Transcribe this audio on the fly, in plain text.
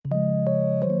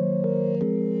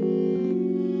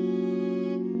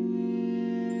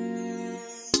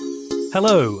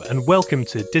Hello, and welcome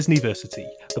to Disneyversity,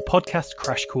 the podcast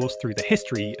crash course through the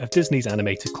history of Disney's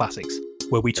animated classics,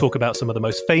 where we talk about some of the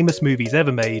most famous movies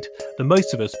ever made that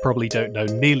most of us probably don't know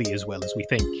nearly as well as we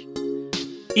think.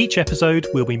 Each episode,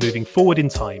 we'll be moving forward in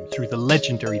time through the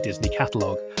legendary Disney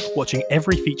catalogue, watching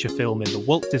every feature film in the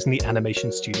Walt Disney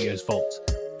Animation Studios vault,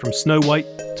 from Snow White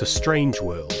to Strange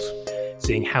World,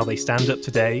 seeing how they stand up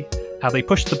today, how they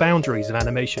pushed the boundaries of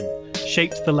animation,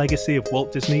 shaped the legacy of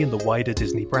Walt Disney and the wider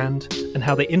Disney brand, and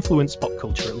how they influenced pop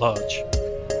culture at large.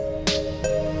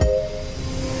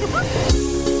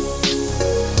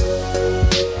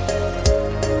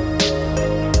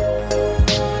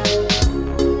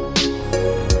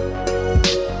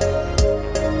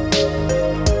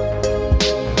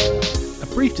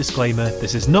 Brief disclaimer,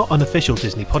 this is not an official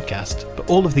Disney podcast, but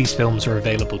all of these films are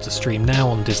available to stream now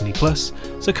on Disney+,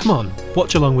 so come on,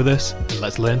 watch along with us and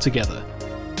let's learn together.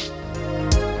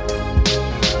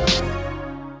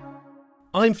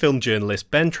 I'm film journalist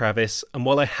Ben Travis, and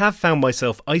while I have found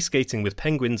myself ice skating with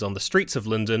penguins on the streets of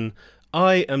London,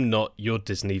 I am not your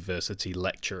Disneyversity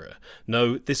lecturer.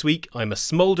 No, this week I'm a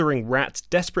smouldering rat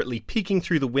desperately peeking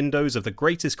through the windows of the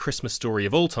greatest Christmas story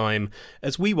of all time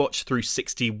as we watch through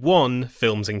 61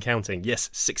 films and counting. Yes,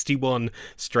 61.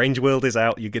 Strange World is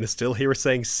out. You're going to still hear us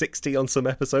saying 60 on some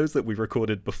episodes that we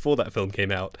recorded before that film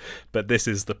came out, but this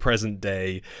is the present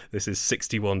day. This is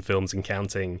 61 films and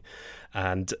counting.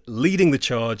 And leading the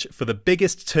charge for the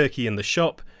biggest turkey in the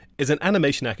shop is an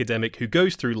animation academic who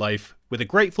goes through life with a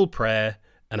grateful prayer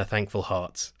and a thankful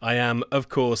heart. I am, of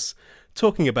course,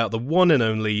 talking about the one and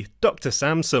only Dr.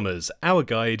 Sam Summers, our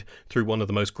guide through one of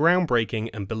the most groundbreaking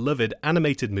and beloved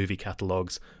animated movie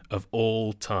catalogues of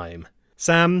all time.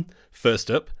 Sam, first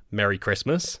up, Merry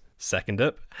Christmas. Second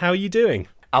up, how are you doing?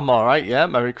 I'm alright, yeah.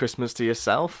 Merry Christmas to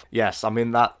yourself. Yes, I'm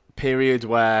in that period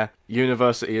where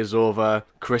university is over,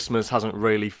 Christmas hasn't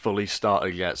really fully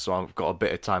started yet, so I've got a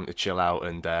bit of time to chill out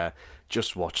and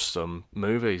just watch some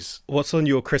movies. What's on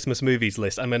your Christmas movies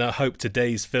list? I mean, I hope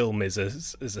today's film is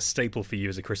a staple for you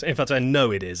as a Christmas. In fact, I know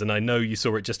it is, and I know you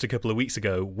saw it just a couple of weeks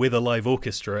ago with a live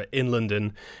orchestra in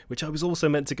London, which I was also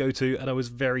meant to go to, and I was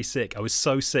very sick. I was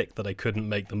so sick that I couldn't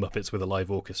make the Muppets with a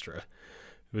live orchestra.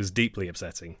 It was deeply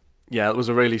upsetting. Yeah, it was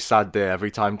a really sad day.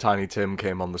 Every time Tiny Tim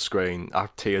came on the screen, I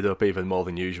teared up even more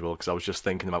than usual because I was just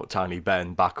thinking about Tiny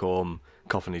Ben back home,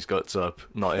 coughing his guts up,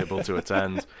 not able to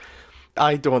attend.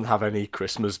 I don't have any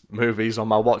Christmas movies on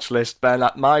my watch list, Ben.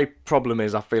 My problem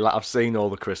is I feel like I've seen all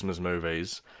the Christmas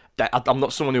movies. I'm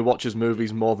not someone who watches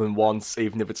movies more than once,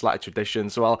 even if it's like a tradition,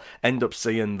 so I'll end up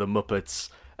seeing the Muppets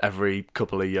every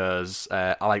couple of years.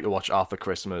 I like to watch Arthur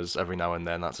Christmas every now and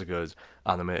then. That's a good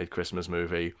animated Christmas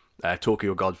movie.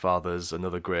 Tokyo Godfathers,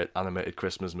 another great animated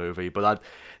Christmas movie. But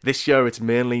this year it's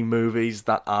mainly movies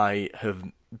that I have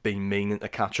been meaning to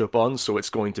catch up on. So it's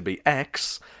going to be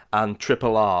X and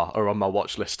Triple R are on my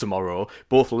watch list tomorrow.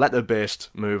 Both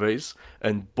letter-based movies,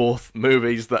 and both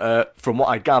movies that are, from what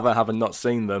I gather, having not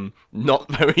seen them,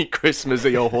 not very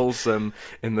Christmassy or wholesome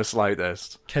in the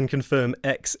slightest. Can confirm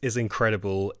X is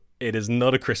incredible. It is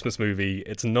not a Christmas movie.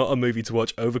 It's not a movie to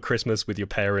watch over Christmas with your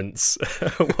parents.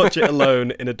 Watch it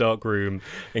alone in a dark room.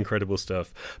 Incredible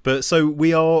stuff. But so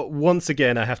we are, once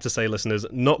again, I have to say, listeners,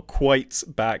 not quite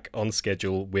back on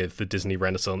schedule with the Disney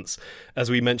Renaissance. As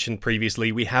we mentioned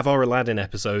previously, we have our Aladdin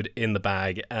episode in the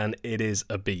bag, and it is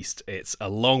a beast. It's a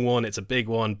long one. It's a big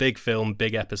one. Big film,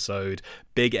 big episode,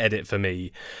 big edit for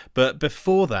me. But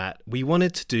before that, we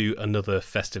wanted to do another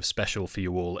festive special for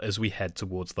you all as we head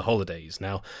towards the holidays.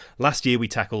 Now, last year we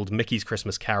tackled Mickey's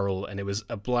Christmas Carol, and it was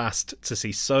a blast to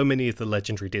see so many of the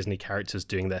legendary Disney characters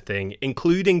doing their thing,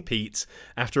 including Pete.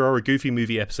 After our Goofy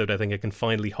movie episode, I think I can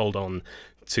finally hold on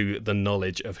to the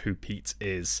knowledge of who Pete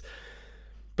is.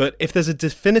 But if there's a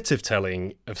definitive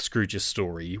telling of Scrooge's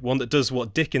story, one that does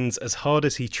what Dickens, as hard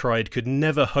as he tried, could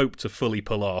never hope to fully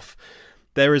pull off,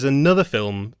 there is another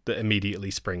film that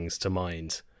immediately springs to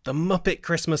mind. The Muppet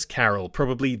Christmas Carol,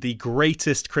 probably the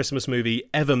greatest Christmas movie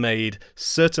ever made,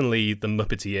 certainly the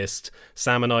Muppetiest.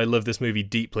 Sam and I love this movie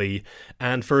deeply,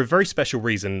 and for a very special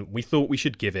reason, we thought we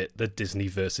should give it the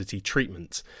Disneyversity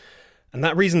treatment. And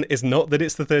that reason is not that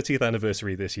it's the 30th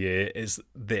anniversary this year, is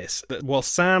this. That while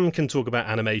Sam can talk about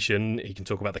animation, he can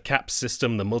talk about the CAPS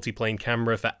system, the multiplane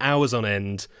camera for hours on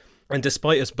end, and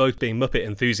despite us both being Muppet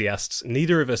enthusiasts,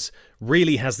 neither of us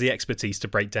really has the expertise to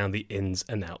break down the ins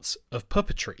and outs of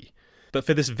puppetry. But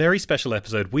for this very special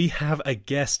episode, we have a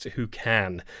guest who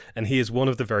can, and he is one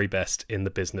of the very best in the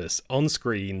business. On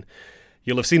screen,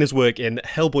 you'll have seen his work in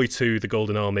Hellboy 2, The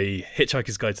Golden Army,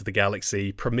 Hitchhiker's Guide to the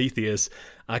Galaxy, Prometheus.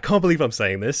 I can't believe I'm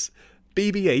saying this,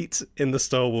 BB-8 in the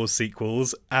Star Wars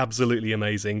sequels, absolutely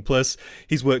amazing. Plus,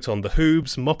 he's worked on The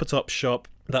Hoobs, Mop a Top Shop,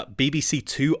 that BBC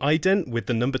Two ident with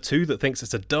the number 2 that thinks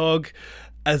it's a dog,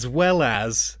 as well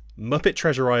as Muppet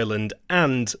Treasure Island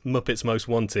and Muppets Most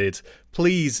Wanted.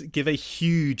 Please give a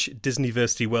huge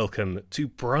Disneyversity welcome to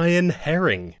Brian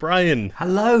Herring. Brian.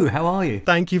 Hello, how are you?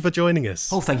 Thank you for joining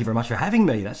us. Oh, thank you very much for having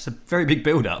me. That's a very big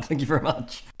build-up. Thank you very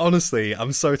much. Honestly,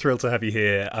 I'm so thrilled to have you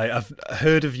here. I've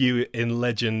heard of you in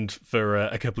legend for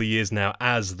a couple of years now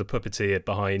as the puppeteer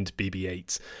behind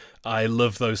BB-8. I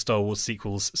love those Star Wars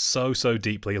sequels so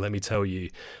deeply, let me tell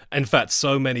you. In fact,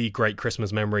 so many great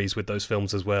Christmas memories with those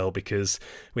films as well, because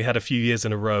we had a few years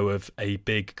in a row of a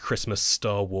big Christmas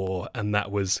Star War, and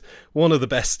that was one of the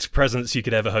best presents you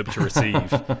could ever hope to receive.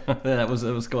 Yeah, that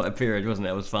was quite a period, wasn't it?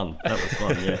 It was fun. That was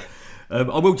fun, yeah.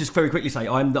 I will just very quickly say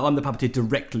I'm the puppeteer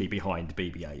directly behind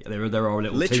BB-8. There are a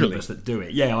little team of us that do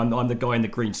it. Yeah, I'm the guy in the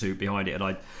green suit behind it,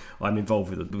 and I'm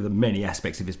involved with many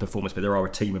aspects of his performance. But there are a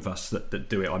team of us that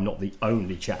do it. I'm not the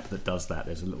only chap that does that.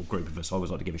 There's a little group of us. I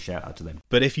always like to give a shout out to them.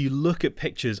 But if you look at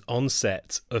pictures on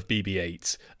set of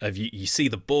BB-8, you see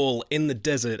the ball in the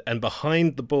desert, and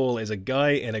behind the ball is a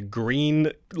guy in a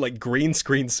green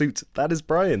screen suit. That is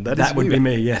Brian. That would be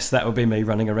me. Yes, that would be me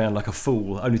running around like a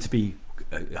fool, only to be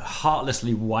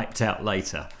heartlessly wiped out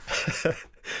later.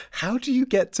 How do you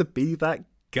get to be that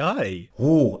guy?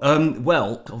 Well,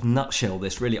 I'll nutshell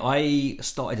this really. I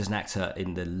started as an actor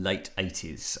in the late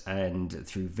 80s, and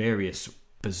through various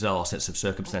bizarre sets of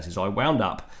circumstances, I wound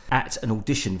up at an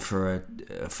audition for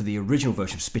the original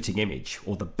version of Spitting Image,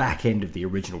 or the back end of the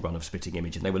original run of Spitting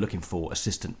Image, and they were looking for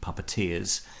assistant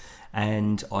puppeteers.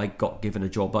 And I got given a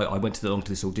job. I went along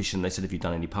to this audition. They said, "Have you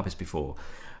done any puppets before?"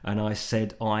 And I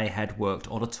said I had worked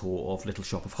on a tour of Little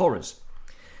Shop of Horrors.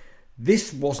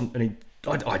 This wasn't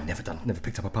I'd never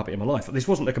picked up a puppet in my life. This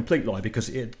wasn't a complete lie, because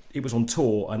it was on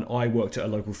tour, and I worked at a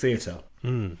local theatre,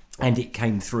 and it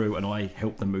came through, and I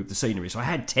helped them move the scenery. So I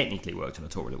had technically worked on a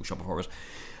tour of Little Shop of Horrors.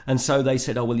 And so they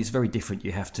said, "Oh, well, it's very different.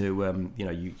 You have to,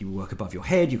 you work above your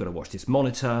head. You've got to watch this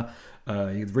monitor.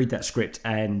 You read that script,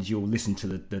 and you'll listen to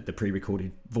the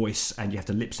pre-recorded voice, and you have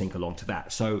to lip sync along to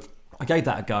that." So I gave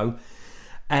that a go,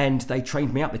 and they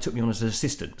trained me up. They took me on as an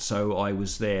assistant. So I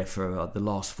was there for the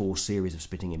last 4 series of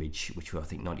Spitting Image, which were, I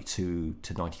think, 92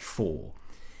 to 94.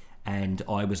 And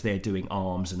I was there doing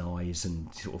arms and eyes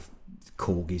and sort of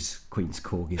Queen's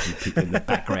corgis and people in the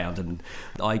background. And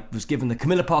I was given the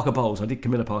Camilla Parker Bowls. I did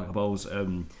Camilla Parker Bowls,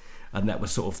 and that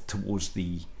was sort of towards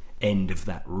the end of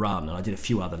that run. And I did a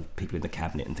few other people in the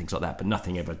cabinet and things like that, but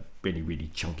nothing ever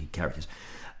really chunky characters.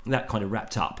 And that kind of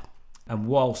wrapped up. And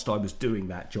whilst I was doing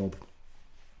that job,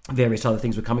 various other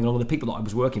things were coming along, and the people that I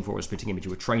was working for at Spitting Image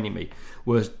who were training me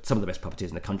were some of the best puppeteers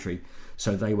in the country.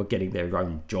 So they were getting their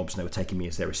own jobs, and they were taking me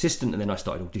as their assistant, and then I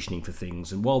started auditioning for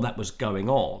things. And while that was going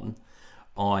on,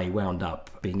 I wound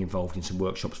up being involved in some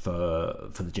workshops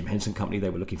for the Jim Henson Company. They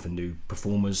were looking for new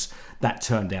performers. That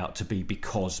turned out to be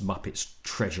because Muppets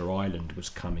Treasure Island was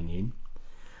coming in,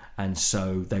 and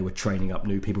so they were training up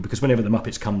new people, because whenever the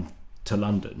Muppets come to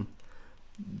London,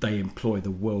 they employ the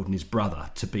World and His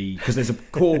Brother to be, because there's a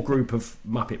core group of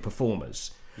Muppet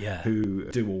performers who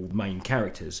do all the main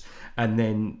characters, and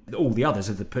then all the others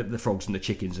are the frogs and the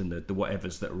chickens and the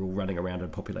whatevers that are all running around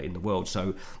and populating the world.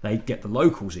 So they get the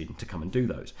locals in to come and do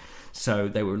those. So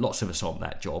there were lots of us on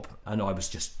that job, and I was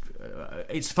just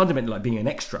it's fundamentally like being an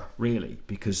extra, really,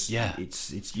 because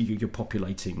it's you're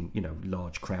populating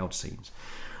large crowd scenes.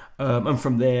 And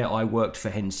from there I worked for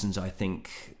Henson's. I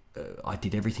think I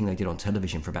did everything they did on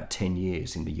television for about 10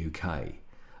 years in the UK.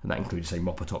 And that included, say,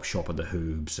 Mop a Top Shop and The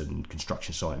Hoobs and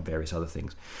Construction Site and various other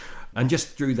things. And just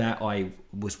through that, I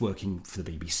was working for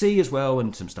the BBC as well,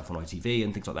 and some stuff on ITV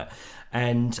and things like that.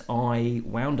 And I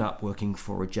wound up working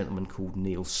for a gentleman called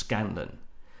Neil Scanlon.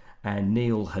 And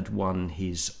Neil had won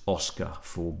his Oscar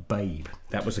for Babe.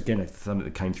 That was, again, something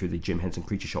that came through the Jim Henson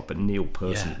Creature Shop, but Neil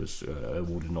personally was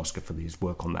awarded an Oscar for his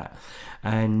work on that.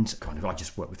 And I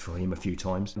just worked for him a few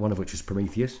times, one of which was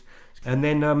Prometheus. And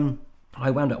then I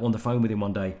wound up on the phone with him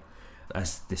one day,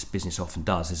 as this business often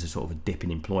does. There's a sort of a dip in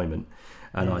employment.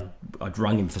 And I'd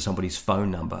rung him for somebody's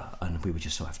phone number, and we were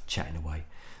just sort of chatting away.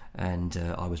 And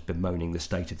I was bemoaning the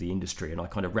state of the industry, and I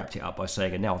kind of wrapped it up by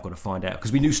saying, and now I've got to find out,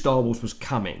 because we knew Star Wars was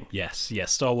coming. Yes,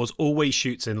 Star Wars always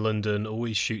shoots in London,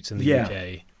 always shoots in the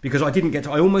UK. Because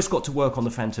I almost got to work on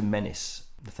The Phantom Menace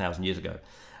 1,000 years ago,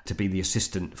 to be the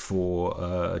assistant for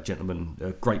a gentleman,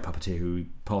 a great puppeteer who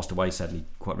passed away sadly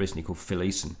quite recently, called Phil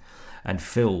Eason. And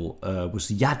Phil was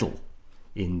Yaddle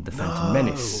in The Phantom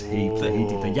Menace. He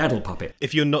did the Yaddle puppet.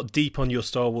 If you're not deep on your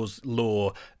Star Wars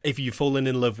lore, if you've fallen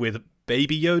in love with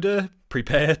Baby Yoda,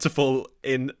 prepare to fall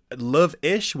in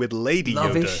love-ish with Lady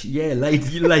Yoda. Love-ish, yeah,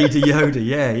 Lady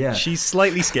Yoda, yeah. She's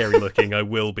slightly scary looking, I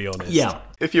will be honest. Yeah.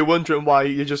 If you're wondering why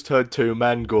you just heard two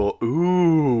men go,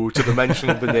 ooh, to the mention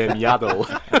of the name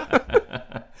Yaddle.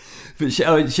 But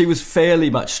she was fairly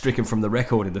much stricken from the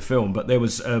record in the film, but there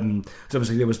was so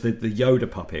obviously there was the Yoda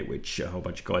puppet, which a whole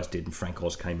bunch of guys did, and Frank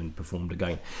Oz came and performed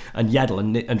again, and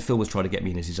Yaddle, and Phil was trying to get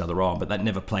me in as his other arm, but that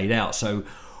never played out. So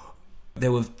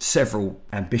there were several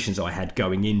ambitions I had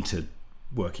going into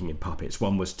working in puppets.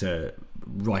 One was to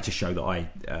write a show that I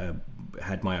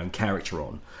had my own character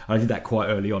on. I did that quite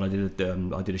early on. I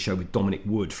did a show with Dominic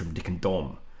Wood from Dick and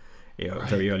Dom.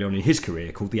 Very early on in his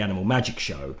career, called The Animal Magic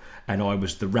Show, and I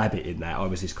was the rabbit in that. I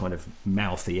was this kind of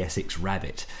mouthy Essex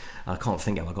rabbit. I can't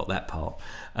think how I got that part.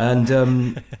 And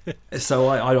so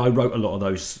I wrote a lot of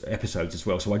those episodes as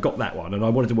well. So I got that one, and I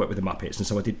wanted to work with the Muppets, and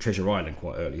so I did Treasure Island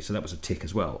quite early, so that was a tick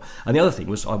as well. And the other thing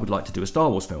was I would like to do a Star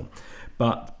Wars film.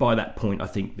 But by that point, I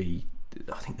think the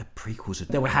prequels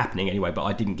they were happening anyway, but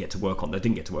I didn't get to work on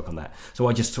that. So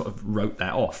I just sort of wrote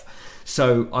that off.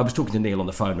 So I was talking to Neil on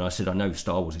the phone, and I said, I know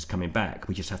Star Wars is coming back.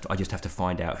 I just have to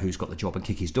find out who's got the job and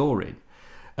kick his door in.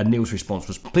 And Neil's response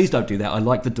was, please don't do that. I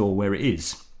like the door where it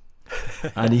is.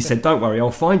 And he said, don't worry,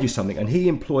 I'll find you something. And he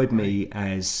employed me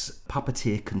as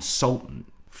puppeteer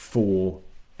consultant for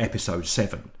episode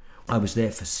 7. I was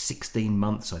there for 16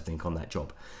 months, I think, on that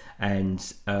job.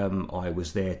 And I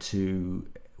was there to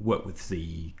work with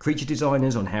the creature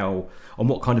designers on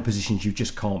what kind of positions you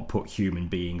just can't put human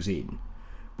beings in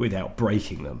without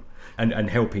breaking them, and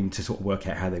helping to sort of work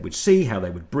out how they would see, how they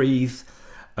would breathe.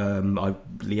 I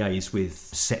liaised with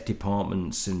set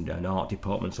departments and art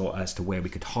departments as to where we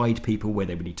could hide people, where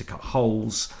they would need to cut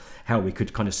holes, how we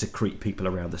could kind of secrete people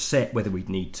around the set, whether we'd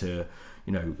need to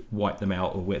wipe them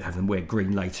out or have them wear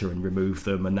green later and remove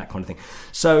them, and that kind of thing.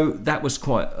 So that was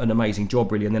quite an amazing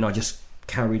job, really. And then I just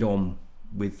carried on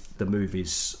with the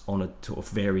movies on a sort of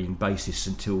varying basis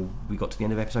until we got to the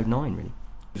end of episode 9, really.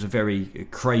 It was a very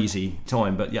crazy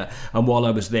time, but yeah. And while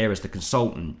I was there as the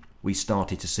consultant, we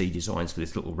started to see designs for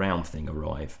this little round thing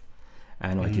arrive.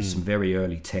 And I did some very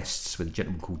early tests with a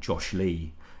gentleman called Josh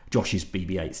Lee. Josh is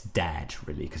BB-8's dad,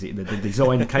 really, because the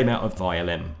design came out of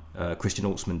ILM. Christian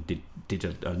Altsman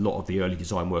did a lot of the early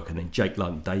design work, and then Jake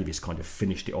Lunt Davis kind of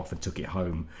finished it off and took it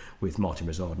home with Martin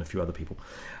Rosard and a few other people.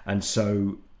 And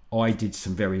so I did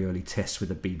some very early tests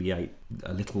with a BB-8,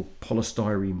 a little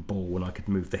polystyrene ball, and I could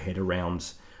move the head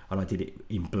around, and I did it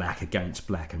in black against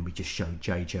black, and we just showed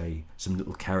JJ some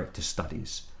little character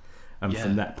studies. And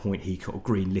from that point, he sort of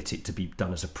green-lit it to be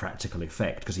done as a practical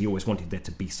effect, because he always wanted there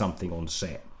to be something on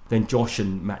set. Then Josh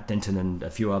and Matt Denton and a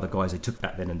few other guys, they took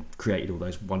that then and created all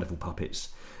those wonderful puppets.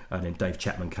 And then Dave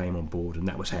Chapman came on board, and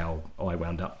that was how I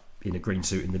wound up in a green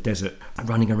suit in the desert,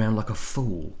 running around like a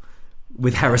fool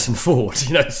with Harrison Ford.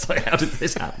 It's like, how did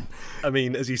this happen? I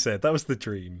mean, as you said, that was the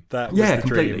dream. That was the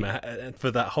completely. dream. For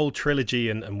that whole trilogy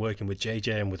and working with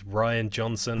JJ and with Ryan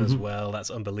Johnson as well, that's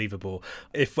unbelievable.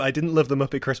 If I didn't love the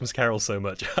Muppet Christmas Carol so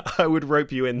much, I would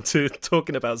rope you into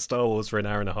talking about Star Wars for an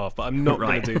hour and a half, but I'm not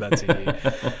going to do that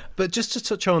to you. But just to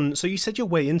touch on, so you said your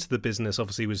way into the business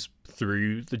obviously was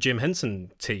through the Jim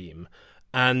Henson team,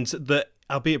 and that,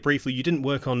 albeit briefly, you didn't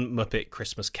work on Muppet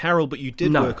Christmas Carol, but you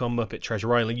did work on Muppet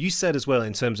Treasure Island. You said as well,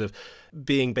 in terms of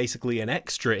being basically an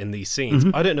extra in these scenes.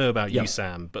 I don't know about you,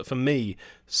 Sam, but for me,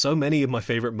 so many of my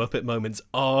favourite Muppet moments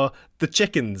are the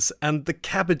chickens and the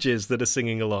cabbages that are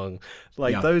singing along.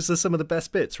 Those are some of the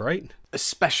best bits, right?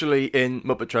 Especially in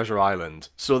Muppet Treasure Island.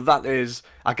 So that is,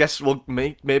 I guess we'll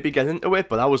maybe get into it,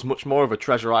 but I was much more of a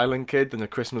Treasure Island kid than a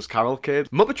Christmas Carol kid.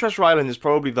 Muppet Treasure Island is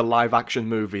probably the live-action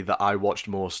movie that I watched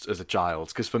most as a child,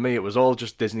 because for me it was all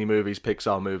just Disney movies,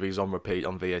 Pixar movies on repeat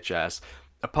on VHS.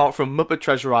 Apart from Muppet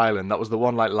Treasure Island, that was the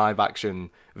one live-action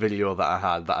video that I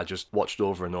had that I just watched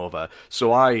over and over.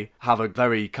 So I have a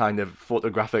very kind of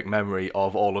photographic memory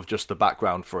of all of just the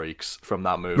background freaks from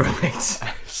that movie. Right.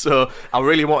 So I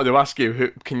really wanted to ask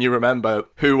you, can you remember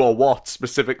who or what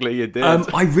specifically you did?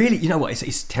 I really, you know what,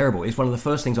 it's terrible. It's one of the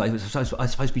first things I was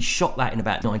supposed to be shot that in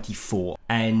about 94.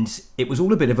 And it was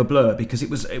all a bit of a blur because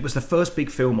it was the first big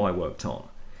film I worked on.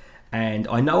 And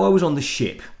I know I was on the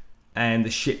ship, and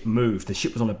the ship moved. The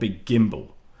ship was on a big gimbal.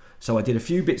 So I did a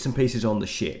few bits and pieces on the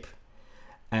ship,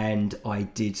 and I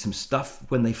did some stuff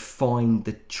when they find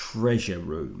the treasure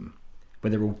room,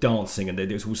 when they're all dancing and it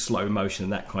was all slow motion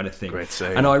and that kind of thing. Great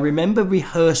scene. And I remember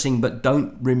rehearsing, but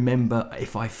don't remember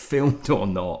if I filmed or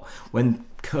not, when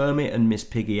Kermit and Miss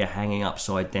Piggy are hanging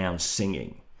upside down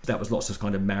singing. That was lots of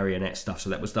kind of marionette stuff, so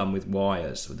that was done with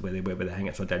wires, where they hang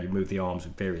upside down, you move the arms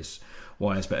with various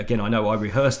wires. But again, I know I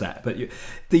rehearsed that, but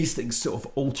these things sort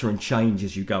of alter and change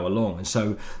as you go along. And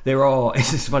so there are, it's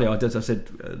just funny, as I said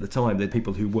at the time, the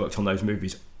people who worked on those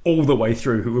movies all the way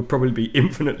through who would probably be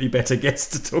infinitely better guests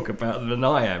to talk about them than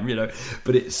I am,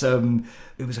 But it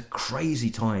was a crazy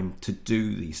time to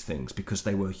do these things because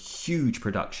they were huge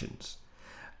productions.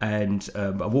 And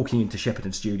walking into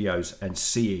Shepperton Studios and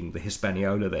seeing the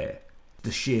Hispaniola there,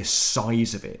 the sheer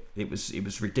size of it, it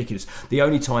was ridiculous. The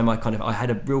only time I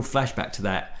had a real flashback to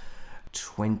that,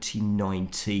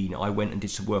 2019, I went and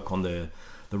did some work on the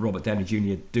Robert Downey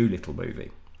Jr. Doolittle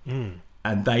movie,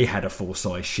 and they had a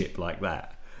full-size ship like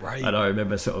that. Right. And I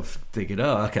remember sort of thinking,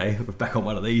 oh, okay, we're back on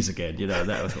one of these again.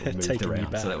 That was sort of moved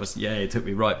around. So that was, it took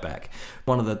me right back.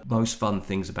 One of the most fun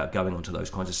things about going onto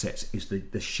those kinds of sets is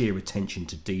the sheer attention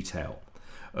to detail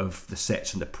of the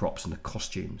sets and the props and the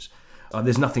costumes.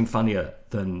 There's nothing funnier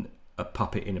than a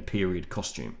puppet in a period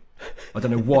costume. I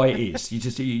don't know why it is. You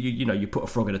just you put a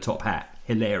frog in a top hat.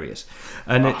 Hilarious.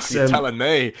 And it's you're telling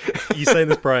me. You saying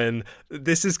this, Brian?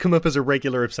 This has come up as a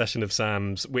regular obsession of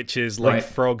Sam's, which is like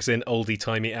frogs in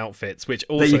oldie-timey outfits, which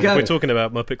also we're talking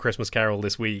about Muppet Christmas Carol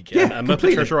this week. Yeah, and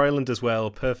Muppet Treasure Island as well.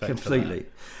 Perfect. Completely.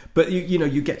 But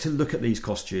you get to look at these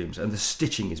costumes, and the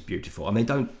stitching is beautiful. I mean,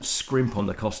 they don't scrimp on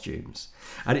the costumes.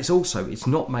 And it's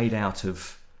not made out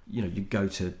of, you go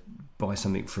to buy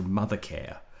something from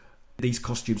Mothercare. These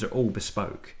costumes are all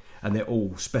bespoke, and they're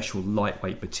all special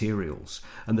lightweight materials.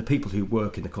 And the people who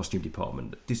work in the costume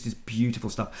department, this is beautiful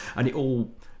stuff. And it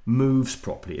all moves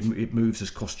properly. It moves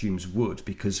as costumes would,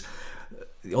 because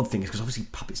the odd thing is, because obviously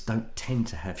puppets don't tend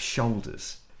to have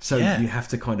shoulders. So you have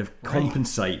to kind of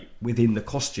compensate within the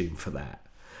costume for that.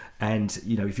 And,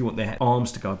 if you want their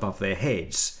arms to go above their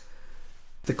heads,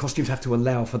 the costumes have to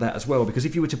allow for that as well, because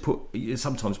if you were to put,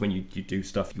 sometimes when you do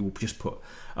stuff, you'll just put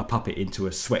a puppet into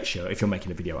a sweatshirt if you're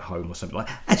making a video at home or something like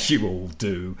that, as you all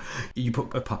do. You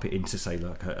put a puppet into, say,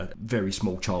 like a very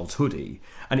small child's hoodie,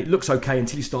 and it looks okay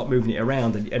until you start moving it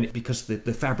around, and because the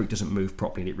fabric doesn't move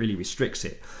properly and it really restricts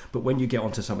it. But when you get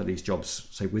onto some of these jobs,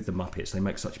 say with the Muppets, they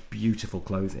make such beautiful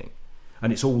clothing,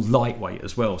 and it's all lightweight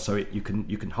as well, so you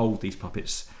can hold these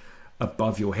puppets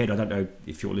above your head. I don't know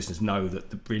if your listeners know that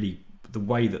the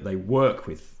way that they work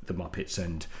with the Muppets,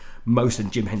 and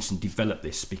Jim Henson developed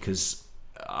this, because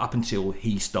up until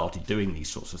he started doing these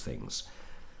sorts of things,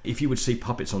 if you would see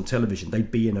puppets on television, they'd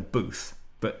be in a booth.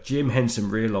 But Jim Henson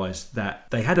realised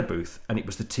that they had a booth, and it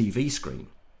was the TV screen.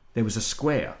 There was a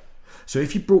square. So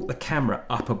if you brought the camera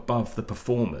up above the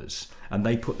performers, and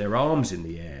they put their arms in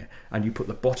the air, and you put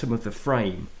the bottom of the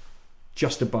frame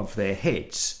just above their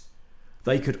heads,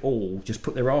 they could all just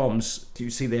put their arms, do you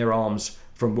see their arms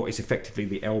from what is effectively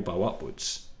the elbow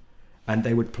upwards, and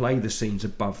they would play the scenes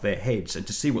above their heads. And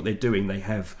to see what they're doing, they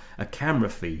have a camera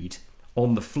feed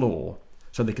on the floor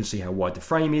so they can see how wide the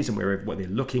frame is and where they're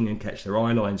looking and catch their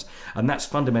eye lines. And that's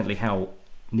fundamentally how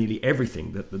nearly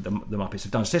everything that the Muppets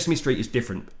have done. Sesame Street is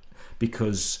different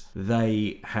because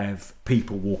they have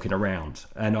people walking around,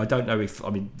 and I don't know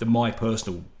my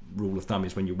personal rule of thumb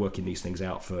is, when you're working these things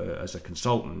out as a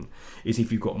consultant, is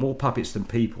if you've got more puppets than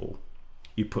people,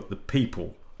 you put the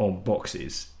people on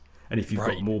boxes, and if you've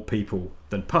got more people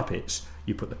than puppets,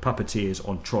 you put the puppeteers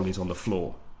on trolleys on the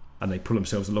floor, and they pull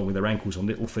themselves along with their ankles on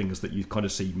little things that you kind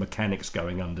of see mechanics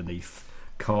going underneath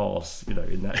cars,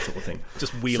 in that sort of thing.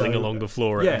 Just wheeling along the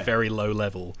floor at a very low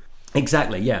level.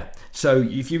 Exactly, yeah. So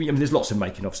there's lots of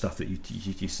making of stuff that you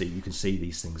see. You can see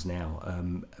these things now.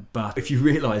 But if you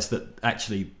realise that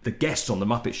actually the guests on the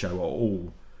Muppet Show are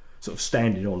all sort of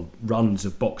standing on runs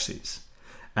of boxes,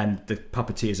 and the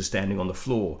puppeteers are standing on the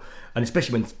floor, and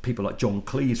especially when people like John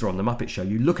Cleese are on the Muppet Show,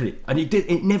 you look at it and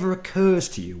it never occurs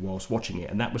to you whilst watching it,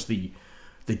 and that was the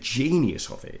genius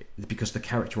of it, because the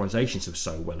characterizations were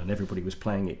so well, and everybody was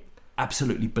playing it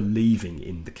absolutely believing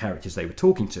in the characters they were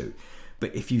talking to.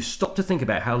 But if you stop to think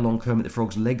about how long Kermit the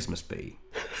Frog's legs must be,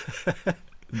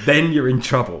 then you're in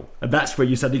trouble. And that's where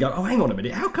you suddenly go, oh, hang on a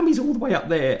minute, how come he's all the way up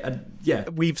there?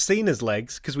 And we've seen his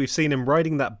legs, because we've seen him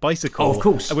riding that bicycle. Oh, of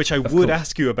course. Which I would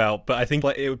ask you about, but I think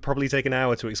it would probably take an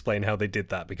hour to explain how they did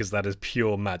that, because that is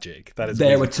pure magic.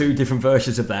 There were two different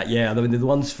versions of that, yeah. I mean, the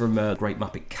ones from Great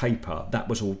Muppet Caper, that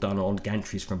was all done on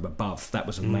gantries from above. That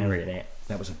was a marionette.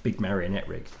 That was a big marionette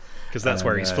rig. Because that's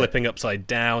where he's flipping upside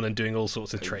down and doing all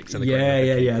sorts of tricks.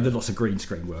 Yeah. There's lots of green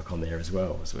screen work on there as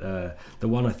well. The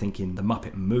one I think in the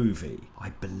Muppet movie, I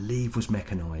believe, was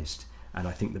mechanised, and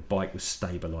I think the bike was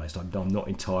stabilised. I'm not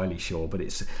entirely sure, but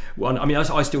it's one. I mean,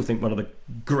 I still think one of the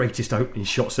greatest opening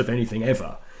shots of anything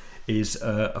ever is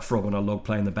a frog on a log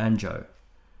playing the banjo.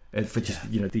 for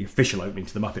just the official opening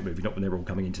to the Muppet movie, not when they're all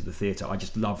coming into the theatre. I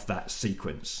just love that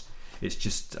sequence. It's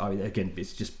just,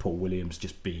 it's just Paul Williams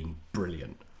just being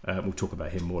brilliant. We'll talk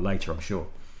about him more later, I'm sure.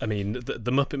 I mean,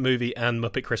 the Muppet movie and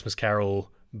Muppet Christmas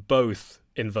Carol both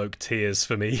invoke tears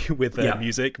for me with their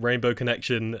music. Rainbow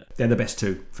Connection. They're the best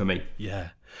two for me. Yeah.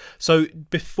 So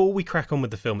before we crack on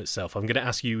with the film itself, I'm going to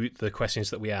ask you the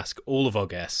questions that we ask all of our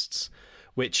guests,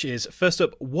 which is, first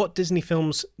up, what Disney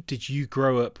films did you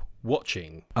grow up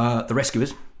watching? The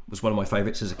Rescuers was one of my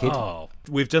favourites as a kid. Oh,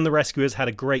 we've done The Rescuers, had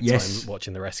a great time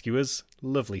watching The Rescuers.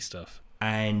 Lovely stuff.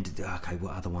 And, okay,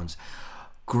 what other ones?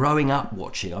 Growing up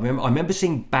watching, I remember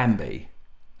seeing Bambi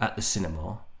at the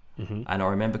cinema, and I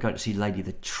remember going to see Lady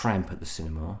the Tramp at the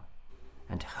cinema,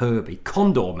 and Herbie.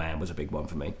 Condor Man was a big one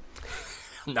for me.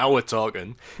 Now we're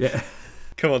talking. Yeah.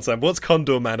 Come on, Sam. What's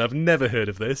Condor Man? I've never heard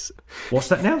of this. What's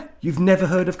that now? You've never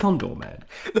heard of Condor Man?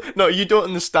 No, you don't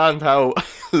understand how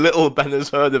little Ben has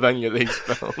heard of any of these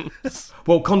films.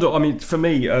 Well, Condor, I mean, for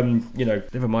me,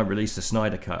 never mind release the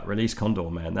Snyder Cut, release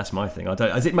Condor Man. That's my thing.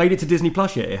 Has it made it to Disney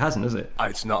Plus yet? It hasn't, has it?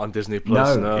 It's not on Disney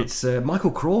Plus, no. It's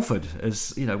Michael Crawford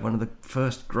as, one of the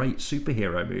first great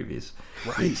superhero movies.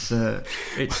 Right.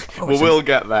 We'll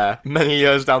get there. Many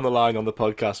years down the line on the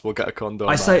podcast, we'll get a Condor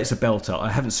Man. I say it's a belter. I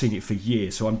haven't seen it for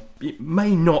years, so it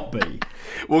may not be.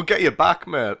 We'll get you back,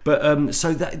 mate. But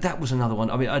so that was another one.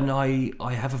 I mean, and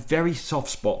I have a very soft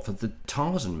spot for the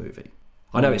Tarzan movie.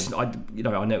 I know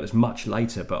I know it was much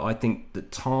later, but I think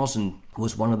that Tarzan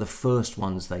was one of the first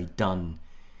ones they'd done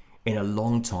in a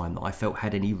long time that I felt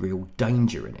had any real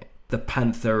danger in it. The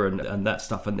panther and that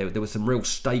stuff, and there were some real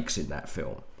stakes in that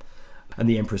film. And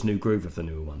The Emperor's New Groove of the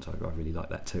newer ones, I really like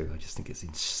that too. I just think it's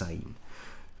insane.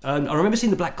 And I remember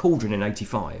seeing The Black Cauldron in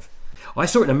 '85. I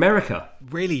saw it in America.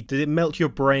 Really? Did it melt your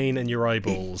brain and your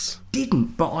eyeballs? It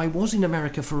didn't, but I was in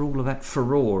America for all of that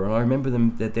furore, and I remember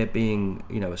there being,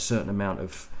 a certain amount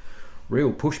of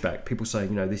real pushback. People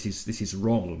saying, this is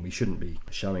wrong. We shouldn't be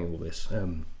showing all this.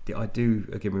 I do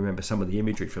again remember some of the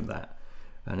imagery from that,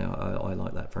 and I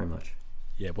like that very much.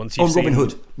 Yeah, once you've seen...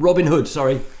 Robin Hood,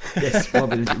 sorry. Yes,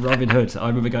 Robin Hood. I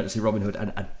remember going to see Robin Hood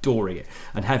and adoring it,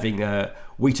 and having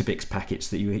Weetabix packets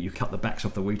that you cut the backs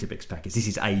off the Weetabix packets. This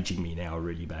is aging me now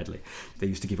really badly. They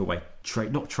used to give away,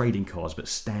 not trading cards, but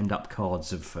stand-up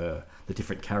cards of the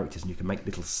different characters, and you can make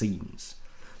little scenes.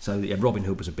 So yeah, Robin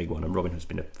Hood was a big one, and Robin Hood's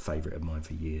been a favourite of mine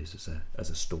for years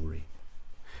as a story.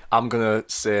 I'm going to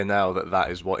say now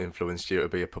that is what influenced you to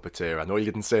be a puppeteer. I know you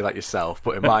didn't say that yourself,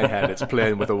 but in my head it's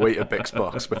playing with a Weetabix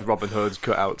box with Robin Hood's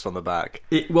cutouts on the back.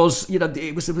 It was,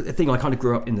 it was a thing. I kind of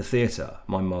grew up in the theatre.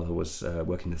 My mother was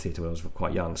working in the theatre when I was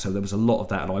quite young, so there was a lot of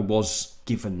that, and I was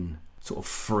given sort of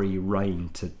free rein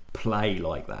to play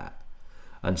like that.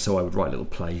 And so I would write little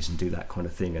plays and do that kind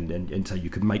of thing, and so you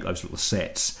could make those little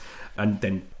sets. And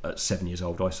then at 7 years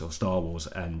old, I saw Star Wars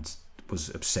and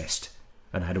was obsessed,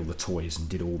 and had all the toys and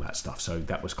did all that stuff. So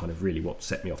that was kind of really what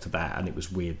set me off to that. And it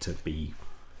was weird to be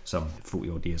some 40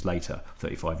 odd years later,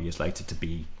 35 years later, to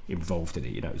be involved in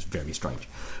it. It was very strange.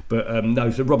 But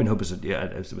no, so Robin Hood was a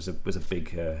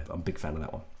big. I'm a big fan of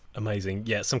that one. Amazing.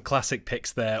 Yeah, some classic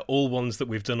picks there. All ones that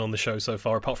we've done on the show so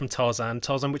far, apart from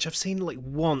Tarzan, which I've seen like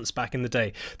once back in the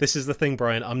day. This is the thing,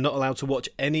 Brian. I'm not allowed to watch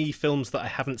any films that I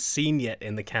haven't seen yet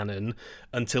in the canon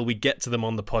until we get to them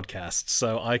on the podcast.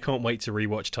 So I can't wait to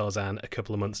rewatch Tarzan a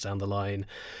couple of months down the line.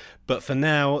 But for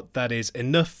now, that is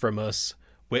enough from us.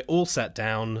 We're all sat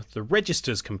down, the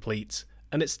register's complete,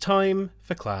 and it's time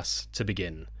for class to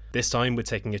begin. This time we're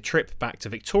taking a trip back to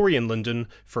Victorian London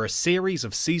for a series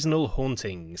of seasonal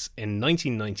hauntings in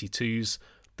 1992's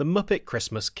The Muppet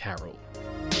Christmas Carol.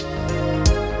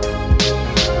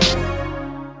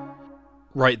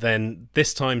 Right then,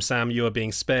 this time, Sam, you are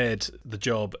being spared the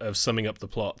job of summing up the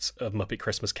plot of Muppet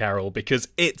Christmas Carol, because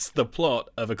it's the plot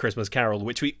of A Christmas Carol,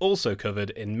 which we also covered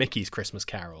in Mickey's Christmas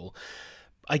Carol.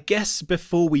 I guess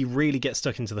before we really get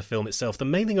stuck into the film itself, the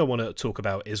main thing I want to talk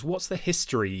about is what's the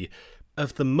history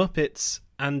of the Muppets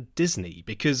and Disney,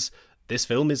 because this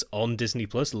film is on Disney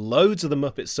Plus. Loads of the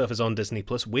Muppet stuff is on Disney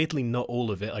Plus. Weirdly, not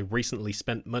all of it. I recently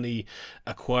spent money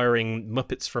acquiring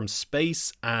Muppets from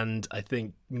Space, and I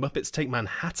think Muppets Take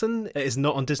Manhattan is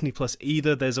not on Disney Plus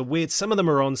either. There's a weird, some of them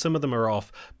are on, some of them are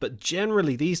off, but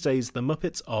generally these days the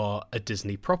Muppets are a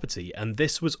Disney property, and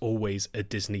this was always a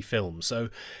Disney film. So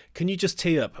can you just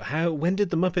tee up, when did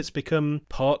the Muppets become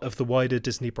part of the wider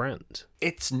Disney brand?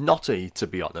 It's knotty, to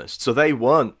be honest. So they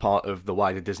weren't part of the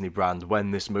wider Disney brand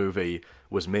when this movie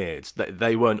was made.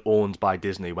 They weren't owned by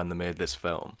Disney when they made this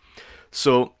film.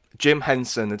 So Jim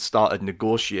Henson had started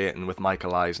negotiating with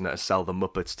Michael Eisner to sell the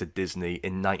Muppets to Disney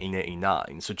in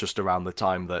 1989, so just around the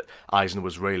time that Eisner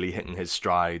was really hitting his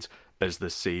stride as the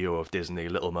CEO of Disney,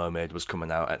 Little Mermaid was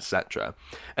coming out, etc.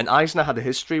 And Eisner had a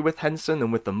history with Henson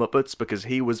and with the Muppets because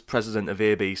he was president of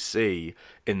ABC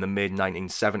in the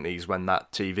mid-1970s when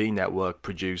that TV network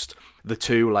produced the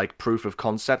two like proof of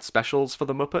concept specials for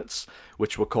the Muppets,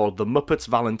 which were called The Muppets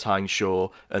Valentine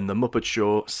Show and The Muppet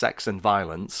Show Sex and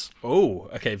Violence. Oh,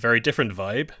 okay, very different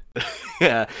vibe.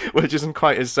 Yeah, which isn't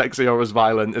quite as sexy or as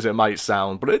violent as it might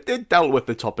sound, but it dealt with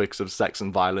the topics of sex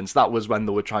and violence. That was when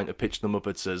they were trying to pitch the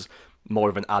Muppets as more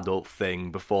of an adult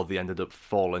thing before they ended up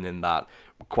falling in that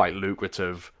quite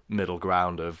lucrative middle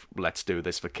ground of let's do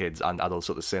this for kids and adults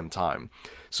at the same time.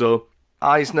 So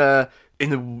Eisner,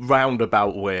 in a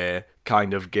roundabout way,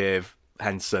 kind of gave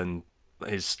Henson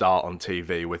his start on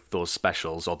TV with those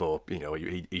specials, although, you know,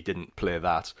 he didn't play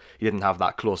that. He didn't have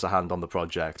that closer hand on the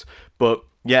project. But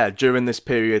yeah, during this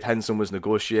period, Henson was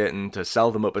negotiating to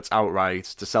sell the Muppets outright,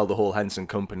 to sell the whole Henson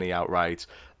company outright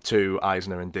to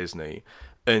Eisner and Disney.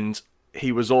 And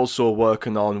he was also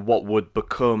working on what would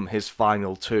become his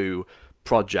final two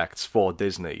projects for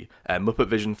Disney. Muppet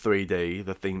Vision 3D,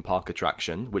 the theme park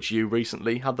attraction, which you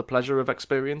recently had the pleasure of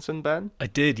experiencing, Ben. I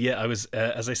did, yeah. I was,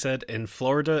 as I said, in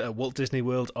Florida at Walt Disney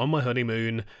World on my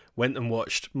honeymoon, went and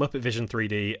watched Muppet Vision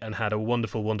 3D and had a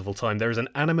wonderful, wonderful time. There is an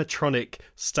animatronic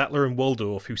Statler and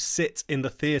Waldorf who sit in the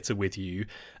theatre with you,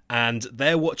 and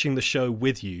they're watching the show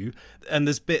with you, and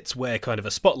there's bits where kind of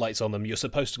a spotlight's on them. You're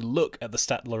supposed to look at the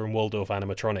Statler and Waldorf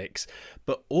animatronics,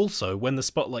 but also when the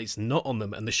spotlight's not on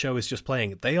them and the show is just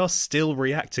playing, they are still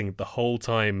reacting the whole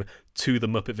time to the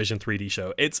Muppet Vision 3D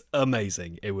show. It's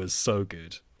amazing. It was so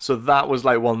good. So that was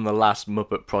like one of the last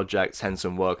Muppet projects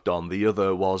Henson worked on. The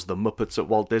other was The Muppets at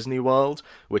Walt Disney World,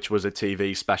 which was a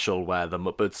TV special where the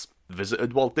Muppets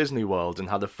visited Walt Disney World and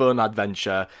had a fun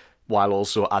adventure while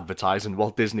also advertising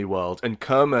Walt Disney World. And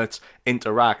Kermit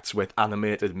interacts with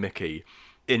animated Mickey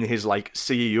in his like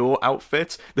CEO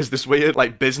outfit. There's this weird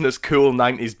like cool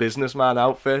 90s businessman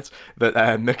outfit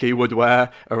that Mickey would wear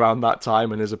around that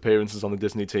time in his appearances on the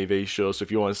Disney TV show. So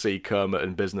if you want to see Kermit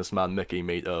and businessman Mickey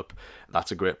meet up,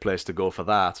 that's a great place to go for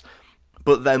that.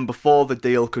 But then before the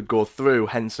deal could go through,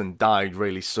 Henson died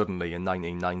really suddenly in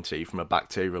 1990 from a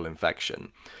bacterial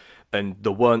infection. And they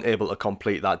weren't able to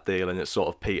complete that deal, and it sort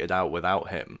of petered out without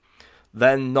him.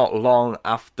 Then, not long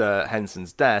after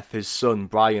Henson's death, his son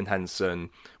Brian Henson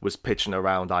was pitching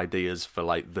around ideas for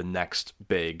like the next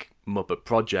big Muppet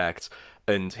project,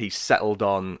 and he settled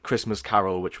on Christmas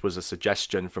Carol, which was a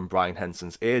suggestion from Brian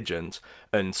Henson's agent,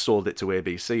 and sold it to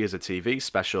ABC as a TV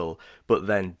special, but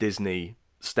then Disney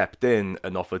stepped in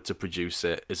and offered to produce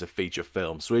it as a feature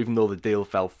film. So even though the deal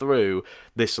fell through,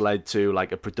 this led to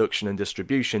like a production and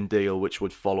distribution deal which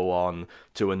would follow on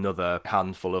to another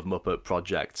handful of Muppet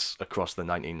projects across the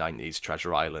 1990s,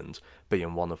 Treasure Island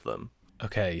being one of them.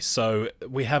 Okay, so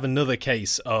we have another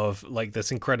case of like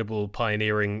this incredible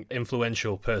pioneering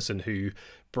influential person who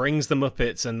brings the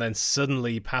Muppets and then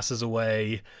suddenly passes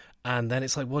away, and then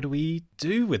it's like, what do we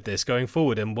do with this going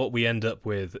forward? And what we end up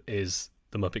with is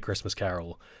The Muppet Christmas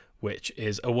Carol, which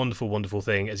is a wonderful, wonderful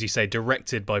thing, as you say,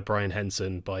 directed by Brian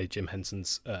Henson, by Jim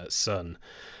Henson's son.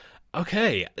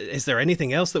 Okay, is there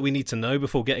anything else that we need to know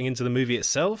before getting into the movie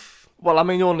itself? Well, I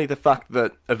mean, only the fact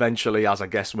that eventually, as I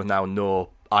guess we now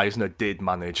know, Eisner did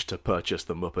manage to purchase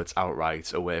the Muppets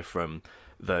outright away from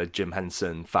the Jim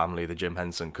Henson family, the Jim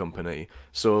Henson Company.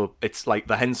 So it's like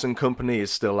the Henson Company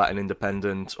is still like an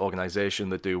independent organization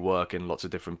that do work in lots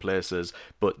of different places,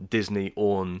 but Disney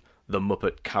own the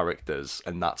Muppet characters,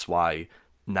 and that's why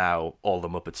now all the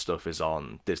Muppet stuff is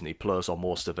on Disney Plus, or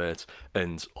most of it,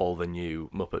 and all the new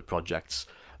Muppet projects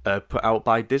put out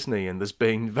by Disney. And there's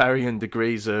been varying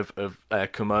degrees of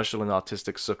commercial and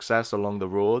artistic success along the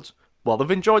road. Well,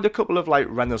 they've enjoyed a couple of like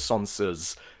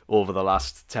renaissances over the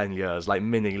last 10 years, like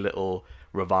mini little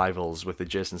revivals with the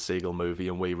Jason Segel movie,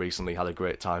 and we recently had a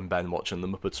great time, Ben, watching The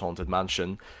Muppets Haunted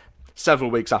Mansion.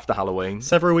 Several weeks after Halloween,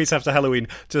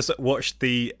 just watched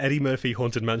the Eddie Murphy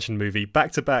Haunted Mansion movie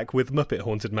back-to-back with Muppet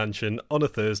Haunted Mansion on a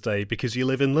Thursday, because you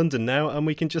live in London now and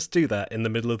we can just do that in the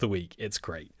middle of the week. It's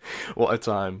great. What a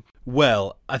time.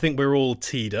 Well, I think we're all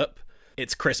teed up.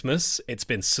 It's Christmas, it's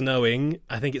been snowing.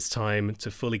 I think it's time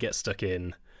to fully get stuck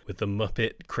in with The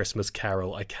Muppet Christmas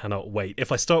Carol. I cannot wait.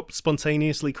 If I stop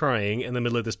spontaneously crying in the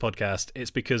middle of this podcast, it's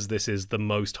because this is the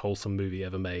most wholesome movie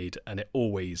ever made, and it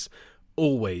always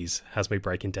has me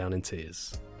breaking down in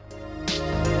tears.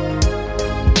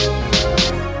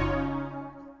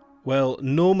 Well,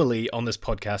 normally on this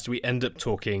podcast, we end up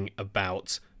talking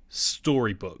about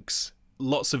storybooks.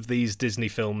 Lots of these Disney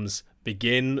films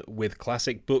begin with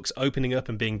classic books opening up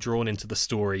and being drawn into the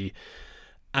story.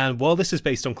 And while this is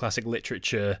based on classic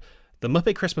literature, The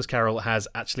Muppet Christmas Carol has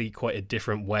actually quite a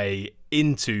different way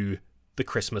into the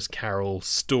Christmas Carol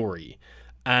story.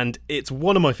 And it's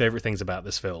one of my favourite things about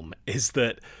this film, is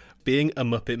that being a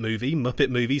Muppet movie, Muppet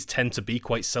movies tend to be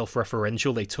quite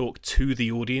self-referential. They talk to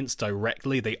the audience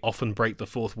directly. They often break the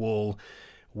fourth wall.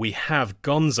 We have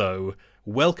Gonzo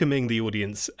welcoming the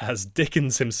audience as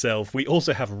Dickens himself. We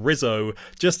also have Rizzo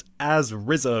just as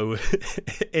Rizzo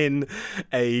in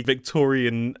a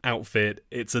Victorian outfit.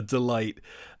 It's a delight.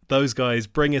 Those guys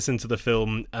bring us into the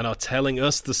film and are telling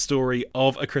us the story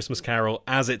of A Christmas Carol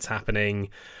as it's happening.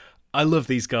 I love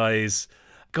these guys.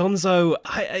 Gonzo,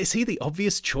 is he the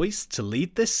obvious choice to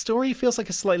lead this story? He feels like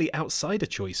a slightly outsider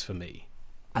choice for me.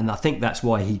 And I think that's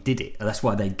why he did it. And that's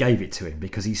why they gave it to him,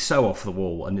 because he's so off the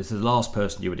wall and it's the last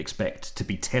person you would expect to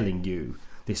be telling you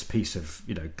this piece of,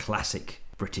 classic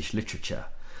British literature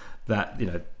that,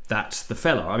 that's the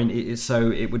fella. I mean,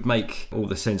 so it would make all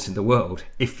the sense in the world,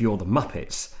 if you're the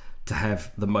Muppets, to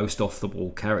have the most off the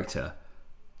wall character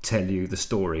tell you the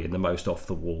story in the most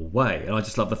off-the-wall way. And I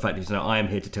just love the fact that, I am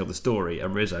here to tell the story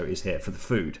and Rizzo is here for the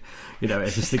food. I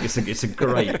just think it's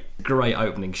a great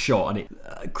opening shot.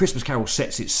 And Christmas Carol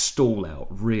sets its stall out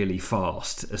really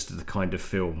fast as to the kind of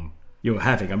film you're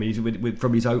having. I mean,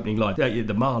 from his opening line,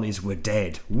 the Marleys were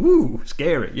dead. Woo,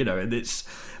 scary, and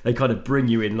they kind of bring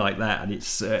you in like that. And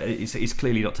it's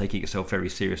clearly not taking itself very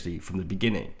seriously from the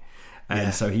beginning.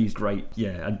 And so he's great,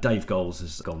 And Dave Goelz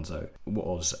as Gonzo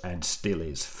was and still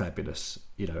is fabulous,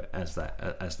 as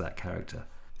that character.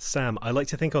 Sam, I like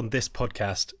to think on this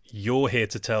podcast, you're here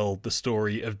to tell the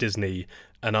story of Disney,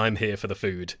 and I'm here for the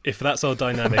food. If that's our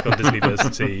dynamic on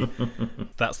Disneyversity,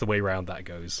 that's the way round that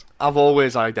goes. I've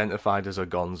always identified as a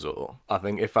Gonzo. I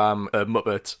think if I'm a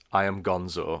Muppet, I am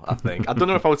Gonzo, I think. I don't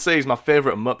know if I would say he's my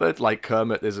favourite Muppet. Like,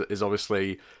 Kermit is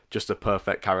obviously just a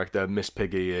perfect character. Miss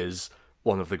Piggy is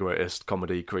one of the greatest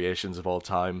comedy creations of all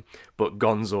time, but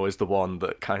Gonzo is the one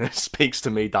that kind of speaks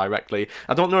to me directly.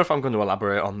 I don't know if I'm going to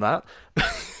elaborate on that.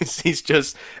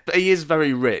 He is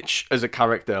very rich as a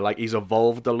character. Like, he's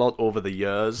evolved a lot over the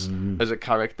years as a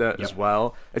character as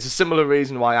well. It's a similar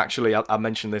reason why, actually, I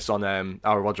mentioned this on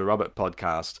our Roger Rabbit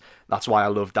podcast. That's why I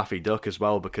love Daffy Duck as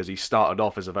well, because he started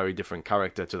off as a very different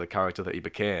character to the character that he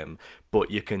became,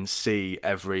 but you can see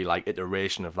every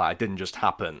iteration of that. It didn't just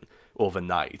happen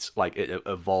overnight. Like, it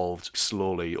evolved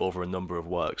slowly over a number of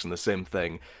works, and the same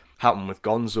thing happened with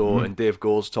Gonzo. And Dave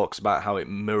Goelz talks about how it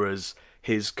mirrors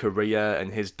his career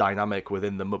and his dynamic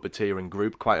within the Muppeteering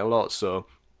group quite a lot. So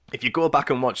if you go back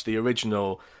and watch the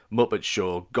original Muppet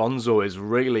Show, Gonzo is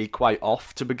really quite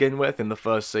off to begin with in the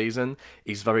first season.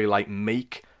 He's very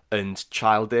meek and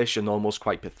childish and almost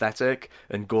quite pathetic,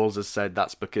 and Goelz has said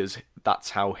that's because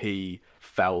that's how he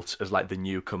felt as the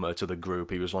newcomer to the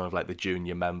group. He was one of the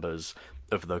junior members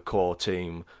of the core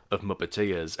team of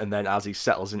Muppeteers, and then as he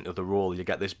settles into the role, you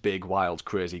get this big, wild,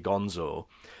 crazy Gonzo.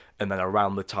 And then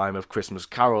around the time of Christmas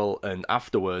Carol and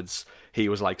afterwards, he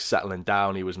was settling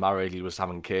down, he was married, he was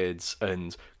having kids,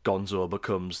 and Gonzo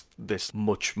becomes this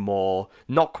much more,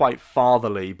 not quite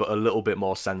fatherly, but a little bit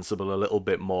more sensible, a little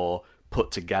bit more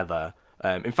put together.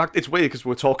 In fact, it's weird because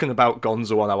we're talking about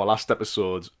Gonzo on our last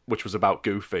episode, which was about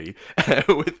Goofy,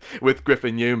 with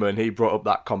Griffin Newman. He brought up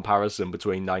that comparison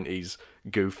between 90s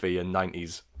Goofy and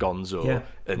 90s Gonzo,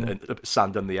 and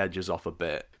sanding the edges off a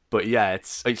bit. But yeah,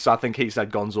 it's I think he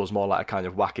said Gonzo's more like a kind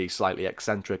of wacky, slightly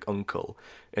eccentric uncle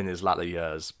in his latter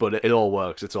years. But it all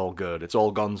works, it's all good, it's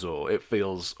all Gonzo. It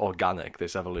feels organic,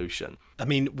 this evolution. I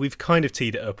mean, we've kind of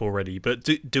teed it up already, but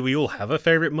do we all have a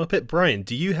favourite Muppet? Brian,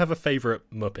 do you have a favourite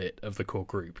Muppet of the core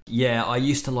group? Yeah, I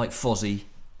used to like Fozzie,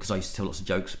 because I used to tell lots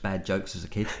of bad jokes as a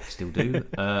kid, still do.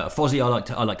 Fozzie,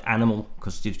 I liked Animal,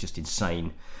 because he was just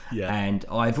insane. Yeah. And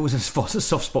I've always had a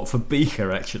soft spot for Beaker,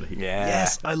 actually. Yeah.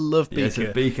 Yes, I love Beaker. Yeah,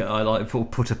 so Beaker, I like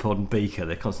put upon Beaker.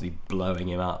 They're constantly blowing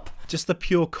him up. Just the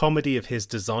pure comedy of his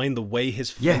design, the way his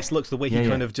face looks, the way he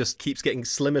kind of just keeps getting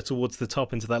slimmer towards the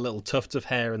top into that little tuft of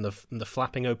hair and the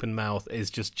flapping open mouth is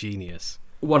just genius.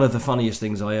 One of the funniest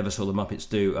things I ever saw the Muppets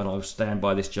do, and I'll stand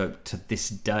by this joke to this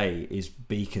day, is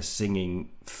Beaker singing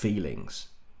Feelings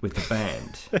with the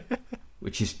band.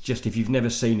 Which is just, if you've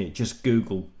never seen it, just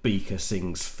Google Beaker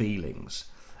sings Feelings,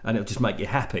 and it'll just make you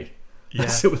happy. Yeah.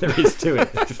 That's all there is to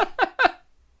it.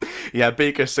 Yeah,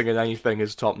 Beaker singing anything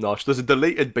is top notch. There's a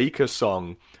deleted Beaker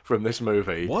song from this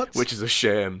movie, which is a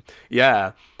shame.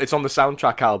 Yeah, it's on the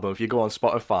soundtrack album. If you go on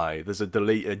Spotify, there's a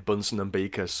deleted Bunsen and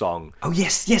Beaker song. Oh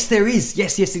yes, there is.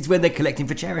 Yes, it's when they're collecting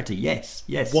for charity. Yes.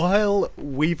 While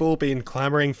we've all been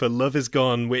clamouring for Love Is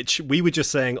Gone, which we were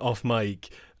just saying off mic,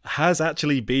 has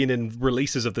actually been in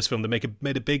releases of this film. They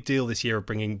made a big deal this year of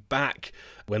bringing back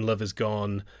When Love Is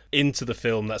Gone into the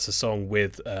film. That's a song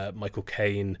with Michael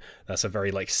Caine. That's a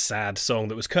very sad song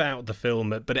that was cut out of the film,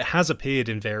 but it has appeared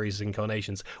in various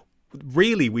incarnations.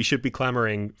 Really, we should be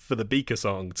clamouring for the Beaker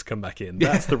song to come back in.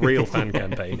 That's the real fan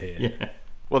campaign here. Yeah.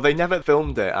 Well, they never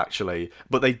filmed it, actually,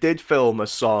 but they did film a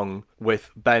song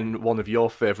with Ben, one of your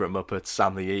favourite Muppets,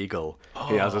 Sam the Eagle.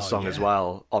 He has a song as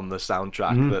well on the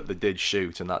soundtrack that they did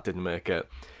shoot, and that didn't make it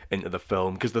into the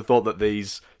film, because they thought that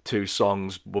these two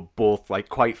songs were both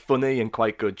quite funny and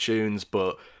quite good tunes,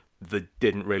 but they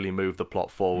didn't really move the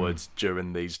plot forwards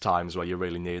during these times where you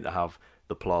really needed to have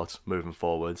the plot moving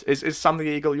forward. Is Sam the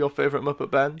Eagle your favourite Muppet,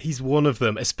 Ben? He's one of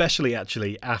them, especially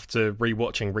actually after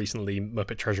rewatching recently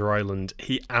Muppet Treasure Island.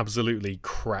 He absolutely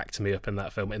cracked me up in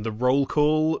that film. In the roll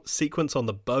call sequence on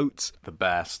the boat, The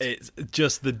best. it's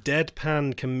just the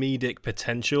deadpan comedic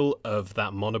potential of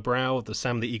that monobrow. The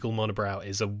Sam the Eagle monobrow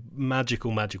is a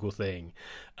magical thing.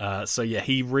 So yeah,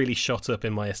 he really shot up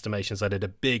in my estimations. I did a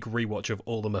big rewatch of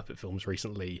all the Muppet films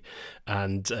recently,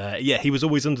 and he was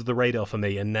always under the radar for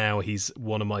me, and now he's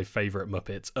one of my favourite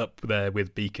Muppets, up there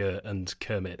with Beaker and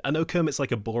Kermit. I know Kermit's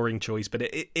a boring choice, but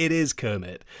it is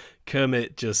Kermit.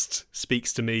 Kermit just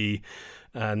speaks to me,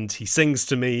 and he sings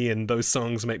to me, and those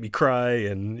songs make me cry,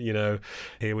 and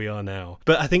here we are now.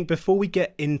 But I think before we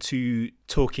get into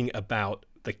talking about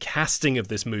the casting of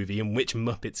this movie and which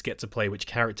Muppets get to play which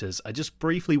characters, I just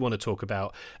briefly want to talk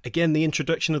about, again, the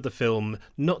introduction of the film,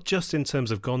 not just in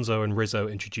terms of Gonzo and Rizzo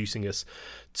introducing us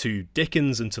to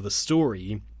Dickens and to the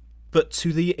story, but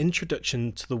to the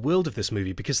introduction to the world of this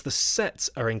movie, because the sets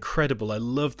are incredible. I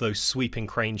love those sweeping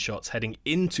crane shots heading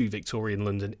into Victorian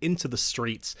London, into the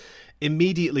streets,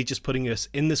 immediately just putting us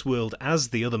in this world, as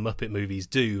the other Muppet movies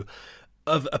do,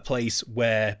 of a place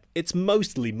where it's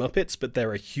mostly Muppets, but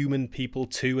there are human people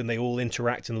too, and they all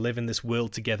interact and live in this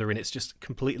world together, and it's just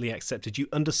completely accepted. You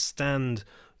understand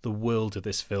the world of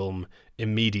this film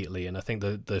immediately, and I think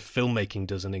the filmmaking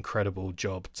does an incredible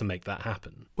job to make that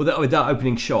happen. Well, that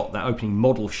opening shot, that opening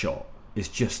model shot, is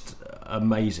just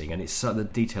amazing, and the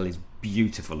detail is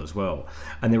beautiful as well.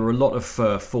 And there were a lot of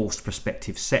forced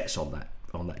perspective sets on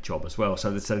that job as well.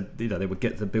 So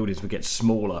the buildings would get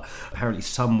smaller. Apparently,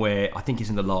 somewhere, I think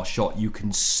it's in the last shot, you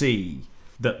can see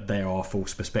that there are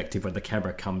forced perspective when the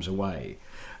camera comes away.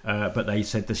 But they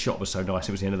said the shot was so nice,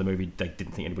 it was the end of the movie, they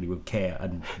didn't think anybody would care,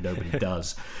 and nobody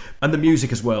does. And the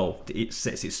music as well, it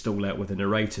sets its stall out with the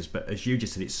narrators, but as you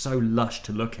just said, it's so lush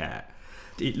to look at.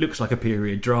 It looks like a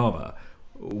period drama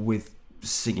with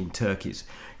singing turkeys,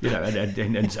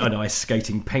 and ice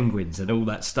skating penguins and all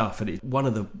that stuff. And one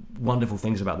of the wonderful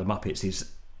things about the Muppets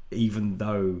is, even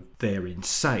though they're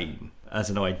insane as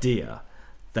an idea,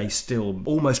 they still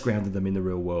almost grounded them in the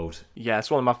real world. Yeah,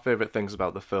 it's one of my favourite things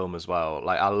about the film as well.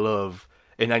 I love,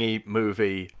 in any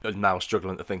movie, I'm now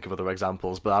struggling to think of other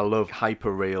examples, but I love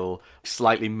hyper-real,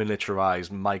 slightly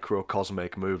miniaturized,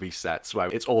 microcosmic movie sets where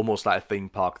it's almost like a theme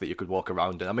park that you could walk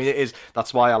around in. I mean, it is.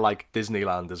 That's why I like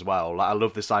Disneyland as well. I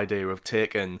love this idea of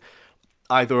taking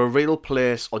either a real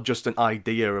place or just an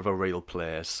idea of a real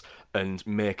place and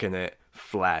making it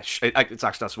flesh. It's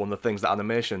actually, that's one of the things that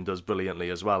animation does brilliantly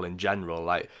as well in general,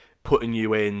 putting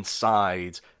you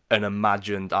inside an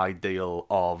imagined ideal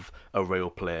of a real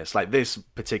place. This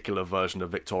particular version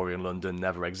of Victorian London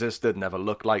never existed, never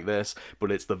looked like this,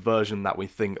 but it's the version that we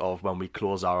think of when we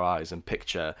close our eyes and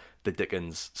picture the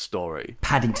Dickens story.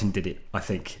 Paddington did it, I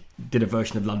think. Did a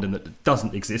version of London that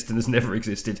doesn't exist and has never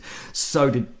existed. So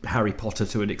did Harry Potter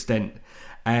to an extent.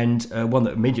 And one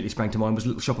that immediately sprang to mind was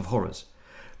Little Shop of Horrors.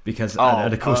 Because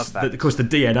and of course the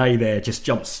DNA there just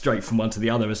jumps straight from one to the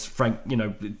other as Frank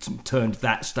turned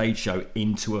that stage show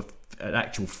into an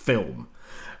actual film,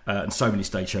 and so many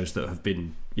stage shows that have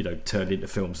been turned into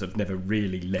films that have never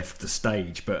really left the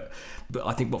stage, but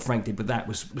I think what Frank did with that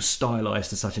was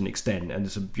stylized to such an extent, and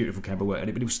it's a beautiful camera work,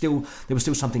 but there was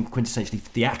still something quintessentially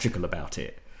theatrical about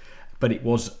it, but it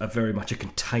was very much a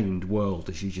contained world,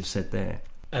 as you just said there.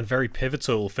 And very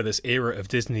pivotal for this era of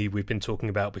Disney we've been talking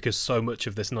about, because so much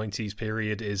of this 90s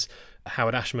period is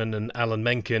Howard Ashman and Alan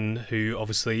Menken, who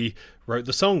obviously wrote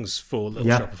the songs for Little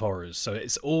Shop of Horrors. So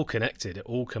it's all connected. It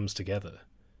all comes together.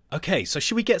 Okay, so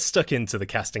should we get stuck into the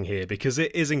casting here? Because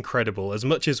it is incredible. As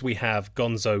much as we have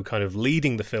Gonzo kind of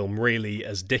leading the film really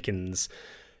as Dickens,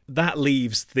 that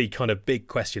leaves the kind of big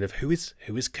question of who is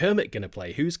Kermit going to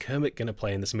play? Who's Kermit going to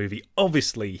play in this movie?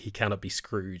 Obviously, he cannot be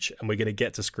Scrooge, and we're going to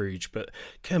get to Scrooge, but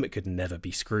Kermit could never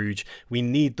be Scrooge. We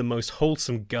need the most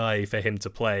wholesome guy for him to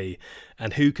play,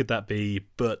 and who could that be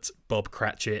but Bob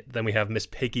Cratchit? Then we have Miss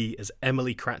Piggy as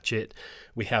Emily Cratchit.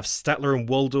 We have Statler and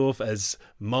Waldorf as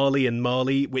Marley and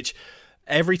Marley, which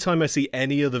Every time I see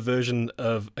any other version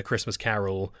of A Christmas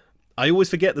Carol, I always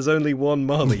forget there's only one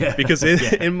Marley, because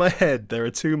in my head there are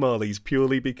two Marleys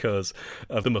purely because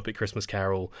of The Muppet Christmas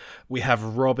Carol. We have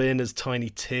Robin as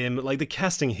Tiny Tim. Like, the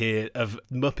casting here of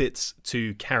Muppets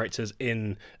to characters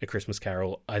in A Christmas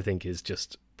Carol, I think is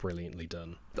just brilliantly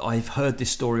done. I've heard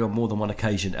this story on more than one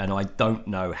occasion, and I don't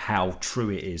know how true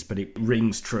it is, but it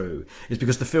rings true. It's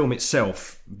because the film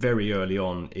itself, very early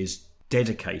on, is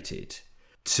dedicated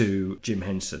to Jim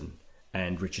Henson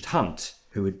and Richard Hunt,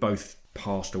 who had both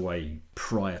passed away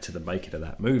prior to the making of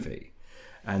that movie,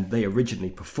 and they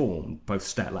originally performed both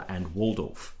Statler and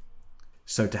Waldorf.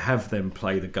 So to have them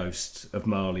play the ghosts of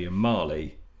Marley and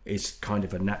Marley is kind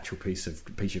of a natural piece of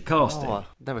casting. Oh, I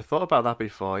never thought about that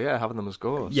before. Yeah, having them as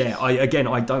ghosts. Yeah, I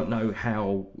don't know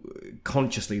how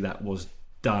consciously that was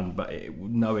done, but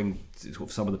knowing sort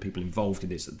of some of the people involved in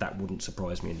this, that wouldn't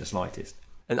surprise me in the slightest.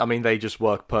 And I mean, they just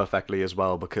work perfectly as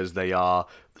well, because they are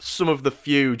some of the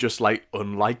few just like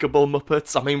unlikable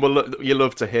Muppets. I mean, well, you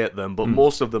love to hate them, but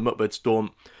most of the Muppets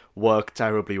don't work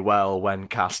terribly well when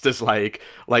cast as like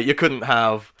you couldn't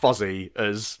have Fozzie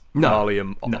as Marley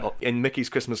and in Mickey's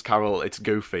Christmas Carol. It's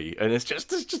Goofy, and it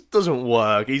just doesn't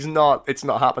work. It's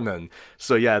not happening.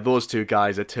 So yeah, those two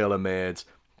guys are tailor-made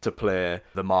to play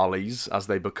the Marleys as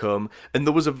they become. And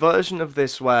there was a version of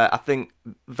this where I think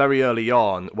very early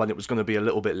on, when it was going to be a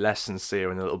little bit less sincere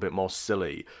and a little bit more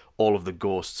silly, all of the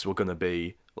ghosts were going to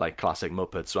be like classic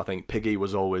Muppets. So I think Piggy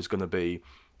was always going to be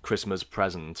Christmas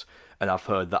Present, and I've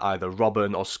heard that either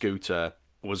Robin or Scooter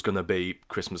was going to be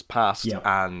Christmas Past,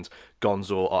 and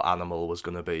Gonzo or Animal was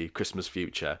going to be Christmas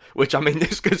Future. Which, I mean,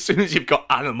 as soon as you've got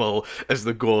Animal as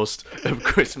the ghost of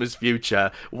Christmas Future,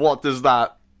 what does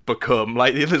that become?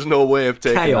 Like, there's no way of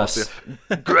taking chaos.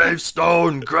 That.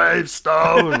 Gravestone.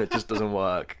 It just doesn't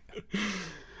work.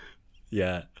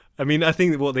 Yeah. I mean, I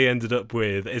think that what they ended up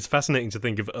with, it's fascinating to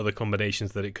think of other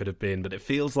combinations that it could have been, but it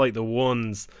feels like the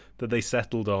ones that they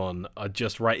settled on are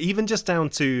just right. Even just down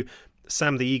to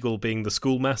Sam the Eagle being the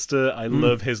schoolmaster. I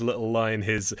love his little line,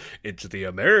 it's the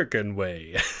American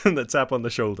way. The tap on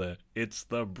the shoulder. It's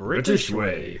the British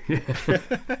way.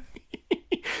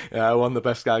 Yeah, one of the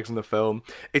best gags in the film.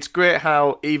 It's great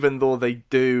how, even though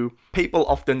people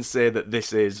often say that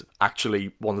this is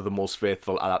actually one of the most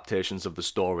faithful adaptations of the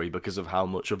story because of how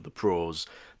much of the prose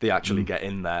they actually get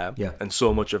in there. Yeah. And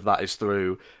so much of that is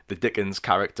through the Dickens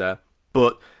character.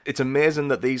 But it's amazing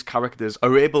that these characters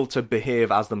are able to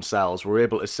behave as themselves. We're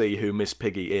able to see who Miss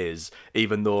Piggy is,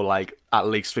 even though, like, at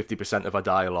least 50% of her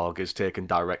dialogue is taken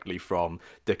directly from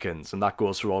Dickens. And that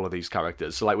goes for all of these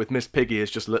characters. So, like, with Miss Piggy,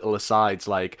 it's just little asides,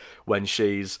 like when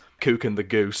she's cooking the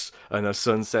goose and her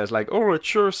son says, like, "Oh, it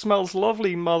sure smells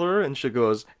lovely, Mother." And she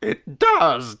goes, "It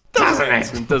does, doesn't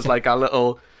it?" And does, like, a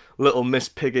little Miss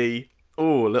Piggy...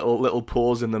 Oh, little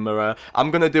pause in the mirror. I'm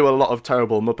going to do a lot of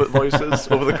terrible Muppet voices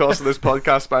over the course of this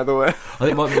podcast, by the way.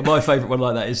 I think my favourite one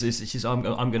like that is she's, I'm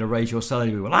going to raise your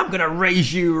salary. Well, I'm going to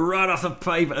raise you right off the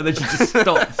pavement. And then she just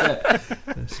stops.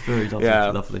 It's very lovely. Yeah,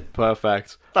 lovely.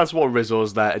 Perfect. That's what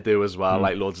Rizzo's there to do as well.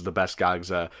 Like, loads of the best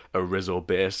gags are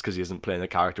Rizzo-based because he isn't playing a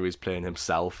character, he's playing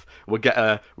himself. We'll get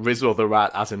a Rizzo the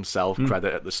Rat as himself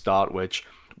credit at the start, which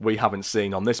we haven't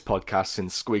seen on this podcast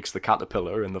since Squeaks the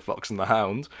Caterpillar in The Fox and the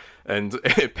Hound, and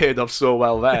it paid off so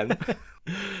well then.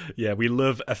 Yeah, we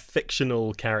love a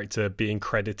fictional character being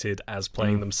credited as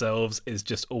playing themselves is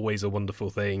just always a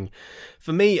wonderful thing.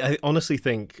 For me, I honestly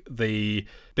think the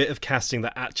bit of casting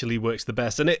that actually works the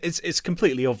best, and it's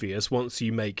completely obvious once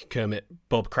you make Kermit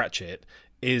Bob Cratchit,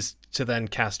 is to then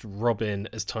cast Robin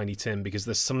as Tiny Tim, because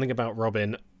there's something about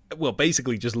Robin, well,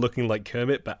 basically just looking like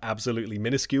Kermit, but absolutely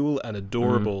minuscule and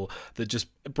adorable, that just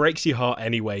breaks your heart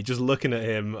anyway. Just looking at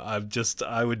him,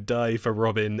 I would die for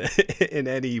Robin in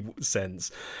any sense.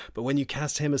 But when you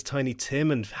cast him as Tiny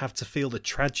Tim and have to feel the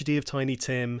tragedy of Tiny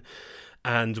Tim,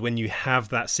 and when you have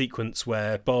that sequence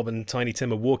where Bob and Tiny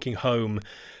Tim are walking home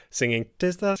singing,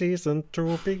 "'Tis the season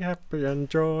to be happy and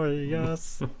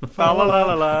joyous," fa la la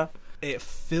la la, it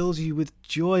fills you with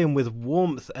joy and with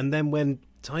warmth. And then when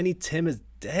Tiny Tim is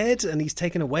dead and he's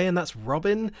taken away and that's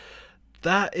Robin,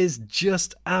 that is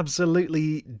just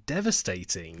absolutely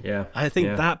devastating. Yeah, I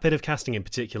think that bit of casting in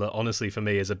particular, honestly, for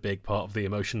me, is a big part of the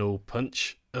emotional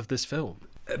punch of this film.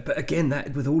 But again,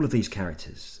 that with all of these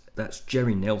characters, that's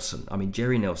Jerry Nelson. I mean,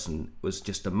 Jerry Nelson was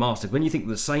just a master. When you think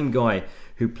the same guy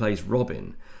who plays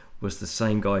Robin was the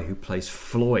same guy who plays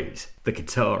Floyd, the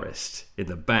guitarist in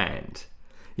the band,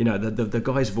 you know, the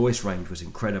guy's voice range was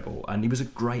incredible, and he was a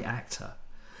great actor.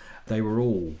 They were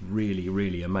all really,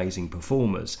 really amazing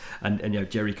performers. And you know,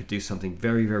 Jerry could do something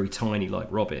very, very tiny like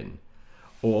Robin,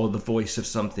 or the voice of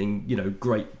something, you know,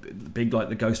 great, big, like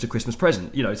the Ghost of Christmas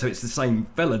Present, you know. So it's the same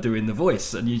fella doing the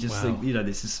voice, and you just think, you know,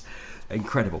 this is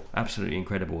incredible, absolutely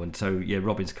incredible. And so, yeah,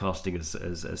 Robin's casting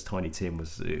as Tiny Tim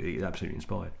was absolutely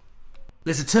inspired.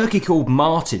 There's a turkey called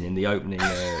Martin in the opening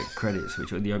credits,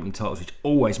 the opening titles, which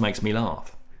always makes me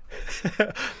laugh.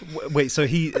 Wait, so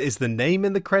he is the name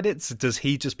in the credits? Does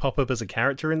he just pop up as a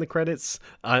character in the credits?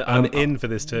 I'm in for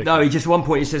this turkey. No, he just, one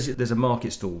point he says there's a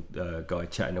market stall guy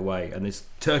chatting away, and this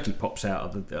turkey pops out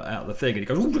of the thing, and he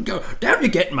goes, "Oh, down you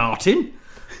get, Martin."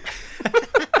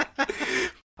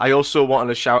 I also wanted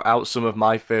to shout out some of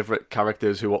my favourite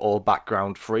characters who are all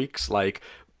background freaks. Like,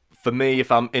 for me,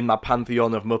 if I'm in my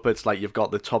pantheon of Muppets, like, you've got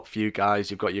the top few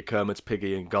guys, you've got your Kermit's,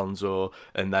 Piggy and Gonzo,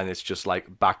 and then it's just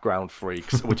like background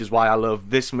freaks, which is why I love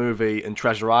this movie and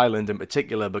Treasure Island in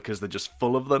particular, because they're just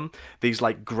full of them. These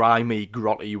like grimy,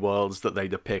 grotty worlds that they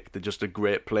depict are just a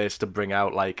great place to bring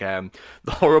out, like, the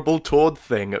horrible Toad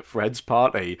thing at Fred's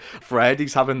party. Fred,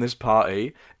 he's having this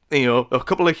party, you know, a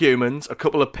couple of humans, a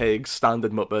couple of pigs,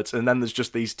 standard Muppets, and then there's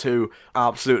just these two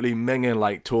absolutely minging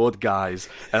like Toad guys.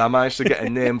 And I managed to get a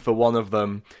name for one of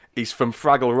them. He's from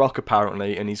Fraggle Rock,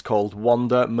 apparently, and he's called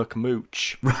Wanda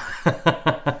McMooch.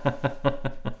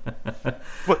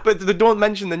 But they don't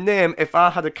mention the name. If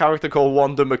I had a character called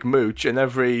Wanda McMooch in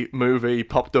every movie he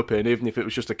popped up in, even if it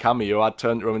was just a cameo, I'd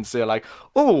turn to him and say, like,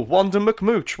 "Oh, Wanda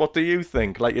McMooch, what do you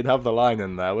think?" Like, you'd have the line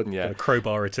in there, wouldn't you?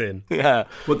 Crowbar it in. Yeah.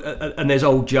 Well, and there's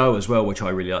Old Joe as well, which I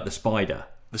really like, the spider.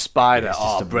 The spider, It's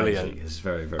just brilliant. amazing. It's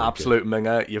very, very Absolute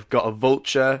minger. You've got a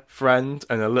vulture friend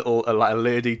and a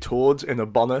lady toad in a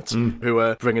bonnet who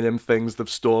are bringing him things they've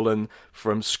stolen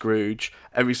from Scrooge.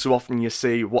 Every so often you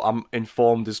see what I'm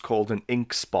informed is called an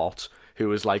ink spot,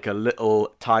 who is like a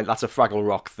little tiny, that's a Fraggle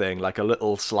Rock thing, like a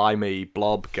little slimy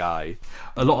blob guy.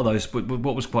 A lot of those,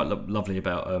 what was quite lovely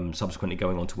about subsequently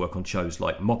going on to work on shows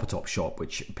like Mop Top Shop,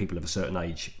 which people of a certain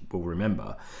age will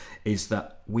remember, is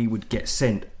that we would get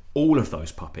sent all of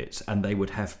those puppets, and they would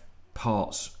have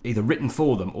parts either written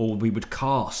for them or we would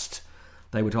cast.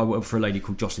 I worked for a lady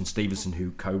called Jocelyn Stevenson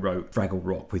who co-wrote Fraggle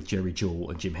Rock with Jerry Jewell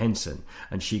and Jim Henson,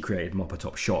 and she created Mop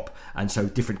Top Shop. And so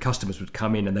different customers would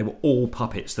come in, and they were all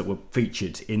puppets that were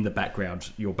featured in the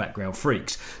background, your background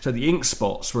freaks. So the ink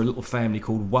spots were a little family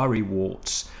called Worry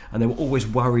Warts, and they were always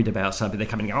worried about something. They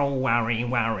come in and go, "Oh, worry,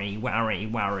 worry, worry,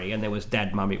 worry," and there was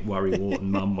Dad, Mum, Worry Wart,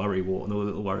 and Mum, Worry Wart, and all the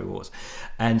little Worry Warts.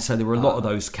 And so there were a lot of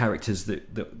those characters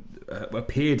that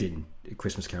appeared in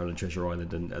Christmas Carol and Treasure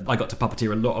Island, and I got to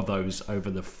puppeteer a lot of those over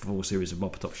the full series of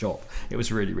Mop Top Shop. It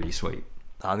was really, really sweet.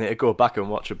 I need to go back and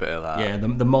watch a bit of that. Yeah,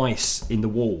 the mice in the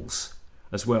walls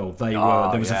as well. There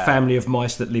was a family of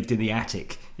mice that lived in the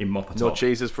attic in Mop Top. No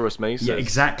cheeses for us Mises. Yeah,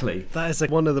 exactly. That is like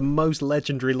one of the most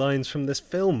legendary lines from this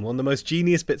film, one of the most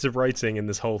genius bits of writing in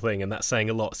this whole thing, and that's saying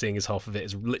a lot, seeing as half of it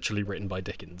is literally written by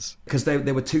Dickens. Because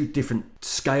there were two different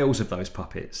scales of those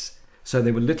puppets. So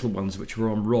there were little ones which were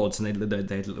on rods, and they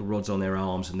had little rods on their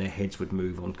arms, and their heads would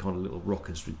move on kind of little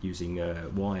rockers using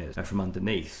wires from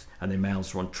underneath, and their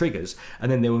mouths were on triggers.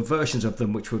 And then there were versions of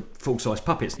them which were full-size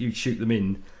puppets. You'd shoot them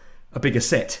in a bigger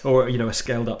set, or a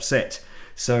scaled-up set,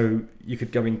 so you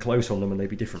could go in close on them and they'd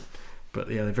be different. But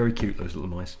yeah, they're very cute, those little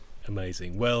mice.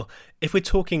 Amazing. Well, if we're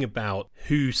talking about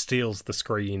who steals the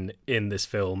screen in this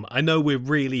film, I know we're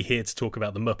really here to talk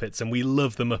about the Muppets, and we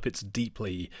love the Muppets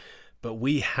deeply, but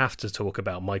we have to talk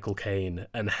about Michael Caine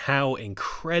and how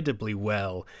incredibly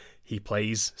well he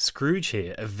plays Scrooge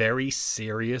here. A very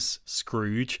serious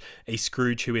Scrooge, a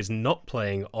Scrooge who is not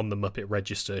playing on the Muppet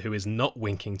register, who is not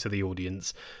winking to the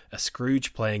audience, a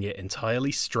Scrooge playing it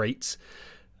entirely straight.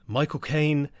 Michael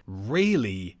Caine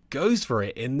really goes for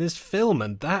it in this film,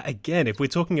 and that, again, if we're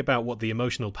talking about what the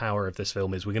emotional power of this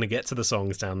film is, we're going to get to the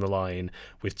songs down the line.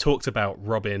 We've talked about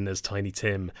Robin as Tiny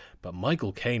Tim, but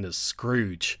Michael Caine as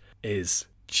Scrooge is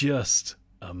just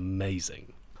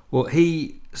amazing. Well,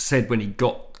 he said when he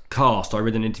got cast, I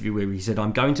read an interview where he said,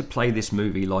 "I'm going to play this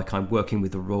movie like I'm working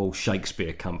with the Royal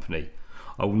Shakespeare Company.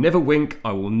 I will never wink,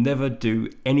 I will never do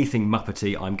anything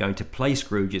Muppety. I'm going to play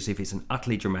Scrooge as if it's an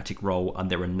utterly dramatic role and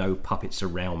there are no puppets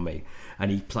around me." And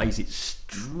he plays it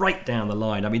straight down the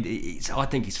line. I mean, I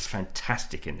think he's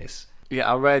fantastic in this.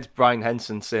 Yeah, I read Brian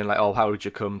Henson saying, like, "Oh, how did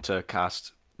you come to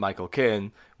cast Michael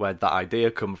Caine? Where'd that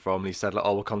idea come from?" And he said, like,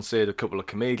 "Oh, we considered a couple of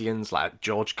comedians, like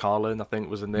George Carlin, I think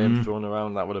was the name thrown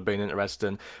around. That would have been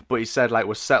interesting." But he said, like,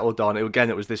 we're settled on it.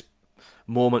 Again, it was this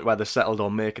moment where they settled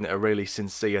on making it a really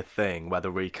sincere thing, where they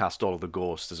recast all of the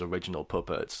ghosts as original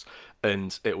puppets.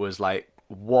 And it was like,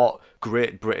 what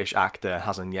great British actor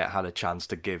hasn't yet had a chance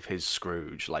to give his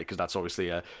Scrooge? Like, because that's obviously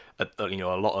a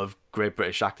lot of great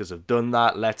British actors have done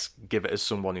that. Let's give it as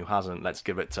someone who hasn't. Let's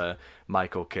give it to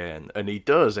Michael Caine, and he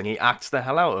does, and he acts the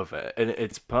hell out of it, and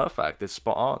it's perfect. It's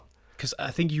spot on. Because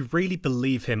I think you really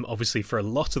believe him. Obviously, for a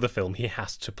lot of the film, he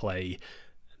has to play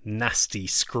nasty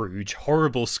Scrooge,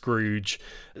 horrible Scrooge,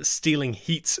 stealing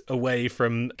heat away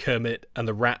from Kermit and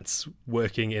the rats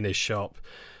working in his shop.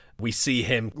 We see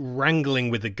him wrangling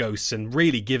with the ghosts and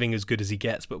really giving as good as he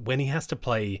gets. But when he has to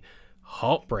play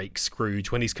heartbreak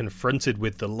Scrooge, when he's confronted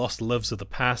with the lost loves of the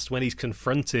past, when he's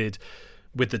confronted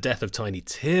with the death of Tiny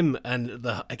Tim, and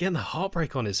the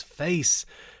heartbreak on his face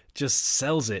just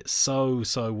sells it so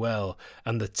well.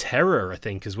 And the terror, I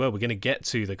think, as well. We're going to get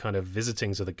to the kind of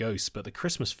visitings of the ghosts, but the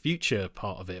Christmas future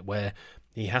part of it, where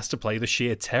he has to play the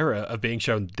sheer terror of being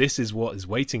shown this is what is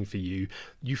waiting for you.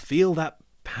 You feel that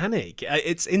panic.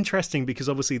 It's interesting because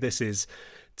obviously this is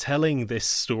telling this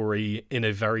story in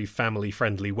a very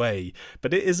family-friendly way,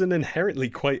 but it is an inherently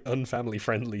quite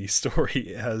unfamily-friendly story.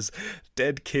 It has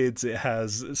dead kids, it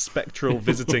has spectral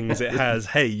visitings, it has,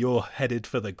 hey, you're headed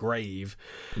for the grave.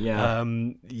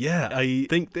 I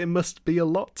think there must be a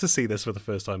lot to see this for the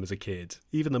first time as a kid,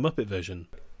 even the Muppet version.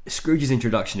 Scrooge's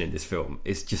introduction in this film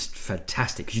is just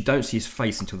fantastic because you don't see his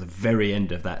face until the very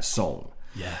end of that song.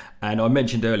 Yeah. And I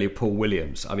mentioned earlier Paul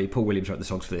Williams. I mean, Paul Williams wrote the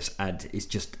songs for this, and it's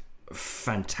just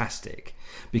fantastic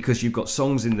because you've got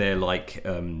songs in there like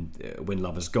When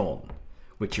Love Has Gone,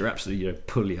 which are absolutely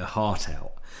pull your heart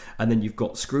out, and then you've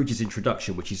got Scrooge's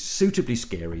introduction, which is suitably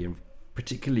scary and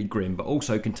particularly grim, but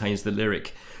also contains the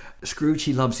lyric, Scrooge,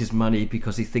 he loves his money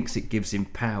because he thinks it gives him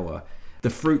power. The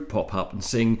Fruit pop up and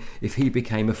sing, if he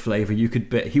became a flavour, you could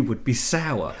bet he would be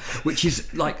sour, which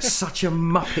is like such a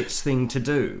Muppets thing to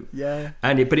do. Yeah.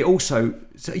 But it also,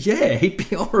 he'd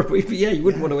be horrible. You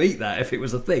wouldn't want to eat that if it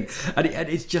was a thing. And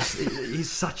it's just, he's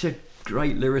such a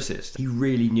great lyricist. He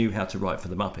really knew how to write for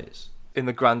the Muppets. In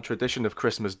the grand tradition of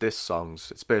Christmas disc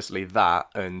songs, it's basically that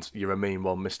and You're a Mean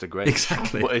One, Mr. Grinch.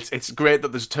 Exactly. But it's great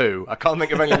that there's two. I can't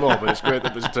think of any more, but it's great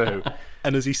that there's two.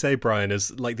 And as you say, Brian,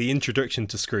 as like the introduction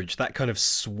to Scrooge, that kind of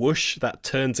swoosh, that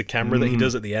turn to camera that he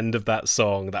does at the end of that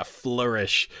song, that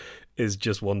flourish is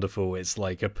just wonderful. It's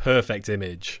like a perfect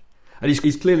image. And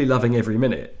he's clearly loving every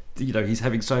minute. He's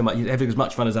having as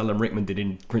much fun as Alan Rickman did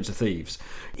in Prince of Thieves.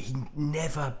 He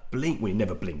never blinked. Well, he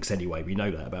never blinks anyway. We know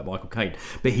that about Michael Caine.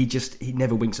 But he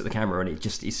never winks at the camera, and it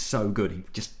just is so good. He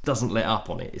just doesn't let up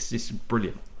on it. It's just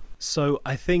brilliant. So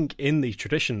I think in the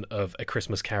tradition of A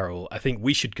Christmas Carol, I think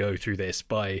we should go through this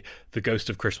by the Ghost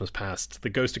of Christmas Past, the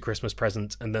Ghost of Christmas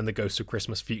Present, and then the Ghost of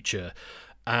Christmas Future.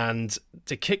 And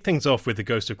to kick things off with the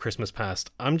Ghost of Christmas Past,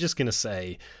 I'm just going to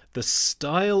say the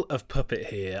style of puppet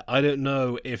here, I don't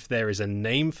know if there is a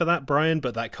name for that, Brian,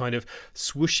 but that kind of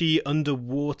swooshy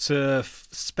underwater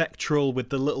spectral with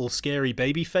the little scary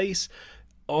baby face,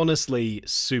 honestly,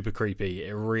 super creepy.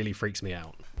 It really freaks me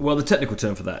out. Well, the technical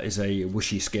term for that is a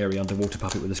whooshy, scary underwater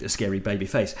puppet with a scary baby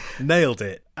face. Nailed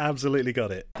it. Absolutely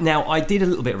got it. Now, I did a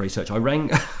little bit of research. I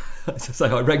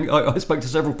spoke to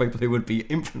several people who would be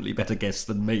infinitely better guests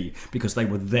than me because they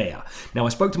were there. Now, I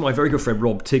spoke to my very good friend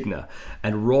Rob Tigner,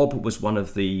 and Rob was one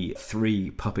of the 3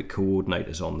 puppet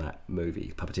coordinators on that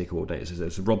movie, puppeteer coordinators. There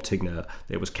was Rob Tigner,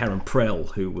 there was Karen Prell,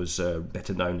 who was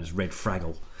better known as Red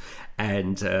Fraggle,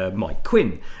 and Mike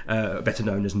Quinn, better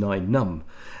known as Nine Numb.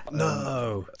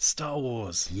 No, Star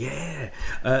Wars. Yeah.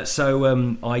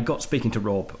 So I got speaking to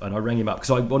Rob and I rang him up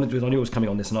because I knew it was coming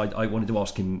on this, and I wanted to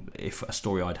ask him if a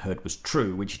story I'd heard was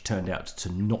true, which it turned out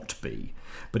to not be.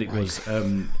 But it was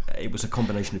a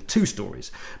combination of 2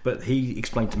 stories. But he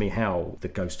explained to me how the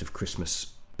Ghost of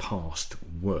Christmas Past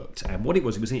worked, and what it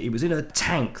was in a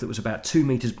tank that was about 2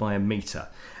 meters by a meter,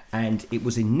 and it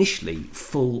was initially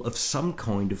full of some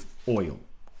kind of oil.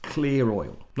 Clear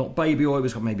oil, not baby oil, it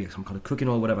was maybe some kind of cooking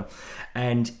oil, whatever.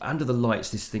 And under the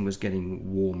lights, this thing was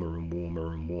getting warmer and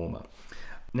warmer and warmer.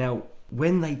 Now,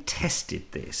 when they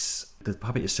tested this, the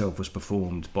puppet itself was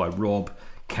performed by Rob,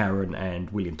 Karen, and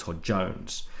William Todd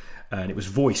Jones. And it was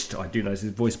voiced, I do know, it was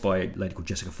voiced by a lady called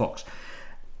Jessica Fox.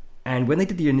 And when they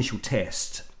did the initial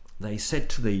test, they said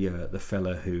to the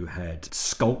fella who had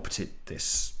sculpted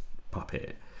this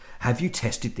puppet, have you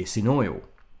tested this in oil?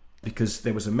 Because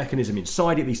there was a mechanism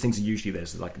inside it. These things are usually a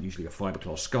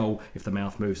fiberglass skull. If the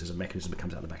mouth moves, there's a mechanism that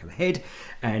comes out the back of the head,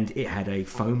 and it had a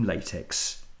foam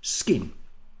latex skin.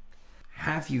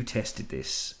 Have you tested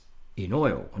this in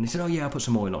oil? And he said, oh yeah, I'll put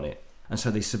some oil on it. And so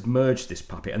they submerged this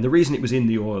puppet, and the reason it was in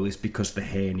the oil is because the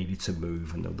hair needed to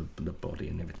move and the body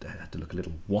and everything had to look a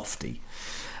little wafty.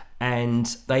 And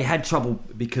they had trouble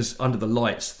because under the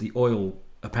lights, the oil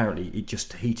apparently it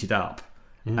just heated up.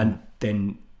 and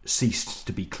then ceased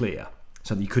to be clear,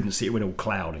 so that you couldn't see it when all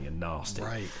cloudy and nasty.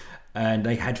 Right. And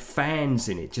they had fans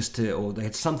in it or they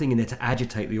had something in there to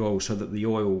agitate the oil so that the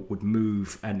oil would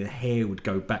move and the hair would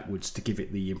go backwards to give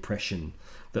it the impression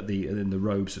that the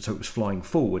robes, so it was flying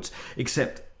forwards.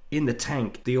 Except in the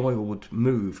tank, the oil would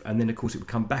move, and then of course it would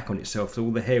come back on itself, so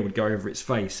all the hair would go over its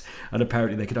face. And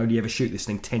apparently they could only ever shoot this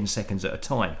thing 10 seconds at a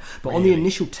time. But on the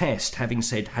initial test, having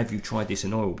said, "Have you tried this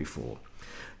in oil before?"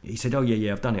 he said, "Oh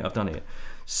yeah, I've done it."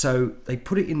 So they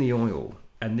put it in the oil,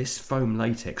 and this foam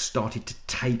latex started to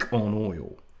take on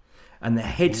oil, and the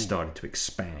head started to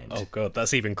expand. Oh god,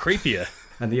 that's even creepier.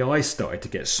 And the eyes started to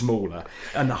get smaller,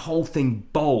 and the whole thing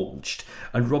bulged.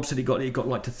 And Rob said it got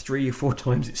like to 3 or 4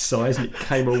 times its size, and it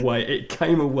came away. It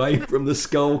came away from the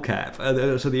skull cap,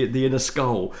 so the inner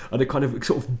skull, and it kind of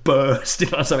sort of burst.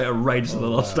 Something like Raiders of the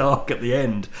Lost Ark at the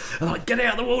end. And like, get it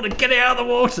out of the water, get it out of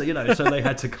the water, So they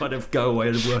had to kind of go away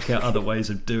and work out other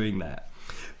ways of doing that.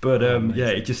 But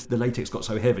the latex got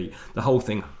so heavy, the whole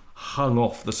thing hung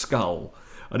off the skull.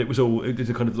 And it was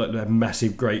kind of like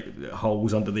massive, great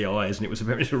holes under the eyes, and it was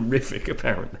very horrific,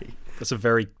 apparently. That's a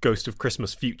very Ghost of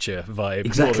Christmas Future vibe.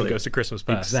 Exactly. More than Ghost of Christmas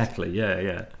Past. Exactly,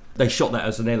 yeah. They shot that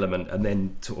as an element and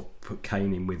then sort of put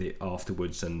Kane in with it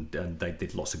afterwards, and they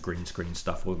did lots of green screen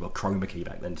stuff, or chroma key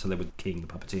back then, so they were keying the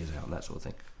puppeteers out and that sort of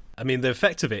thing. I mean, the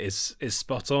effect of it is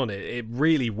spot on. It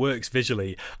really works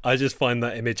visually. I just find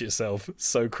that image itself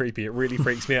so creepy. It really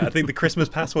freaks me out. I think the Christmas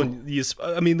Past one,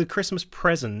 the Christmas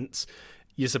Present,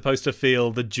 you're supposed to feel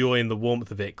the joy and the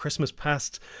warmth of it. Christmas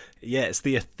Past, it's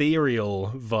the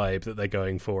ethereal vibe that they're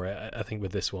going for, I think,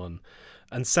 with this one.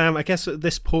 And Sam, I guess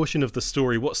this portion of the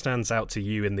story, what stands out to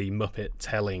you in the Muppet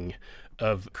telling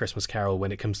of Christmas Carol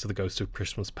when it comes to the Ghost of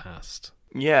Christmas Past?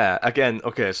 Yeah, again,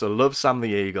 okay, so love Sam the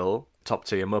Eagle, top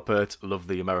tier Muppet, love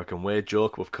the American Weird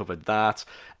joke, we've covered that.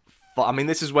 But, I mean,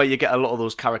 this is where you get a lot of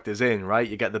those characters in, right?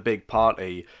 You get the big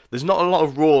party. There's not a lot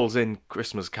of roles in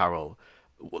Christmas Carol,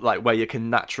 like where you can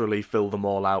naturally fill them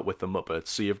all out with the Muppets.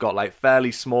 So you've got like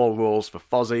fairly small roles for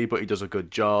Fozzie, but he does a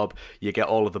good job. You get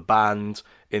all of the band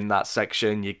in that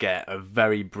section. You get a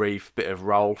very brief bit of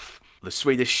Rolf, the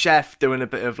Swedish chef, doing a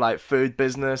bit of like food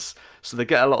business. So they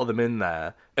get a lot of them in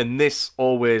there. And this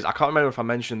always, I can't remember if I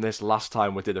mentioned this last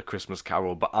time we did a Christmas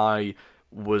Carol, but I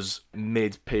was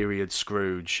mid-period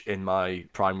Scrooge in my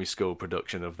primary school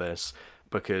production of this,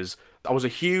 because I was a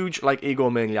huge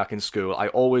egomaniac in school. I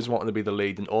always wanted to be the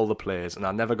lead in all the plays, and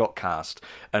I never got cast.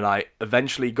 And I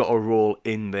eventually got a role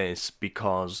in this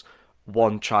because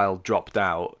one child dropped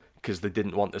out because they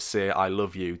didn't want to say "I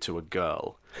love you" to a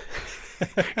girl.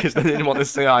 Because they didn't want to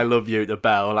say "I love you" to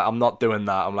Belle. I'm not doing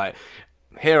that. I'm like,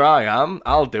 here I am.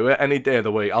 I'll do it any day of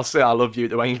the week. I'll say "I love you"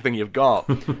 to anything you've got.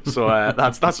 So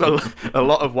that's a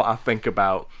lot of what I think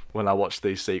about when I watch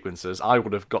these sequences. I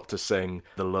would have got to sing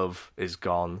 "The Love Is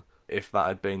Gone" if that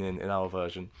had been in our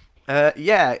version.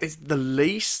 It's the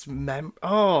least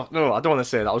Oh, no, I don't want to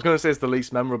say that. I was going to say it's the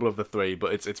least memorable of the three,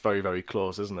 but it's very, very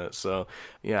close, isn't it? So,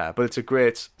 yeah, but it's a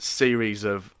great series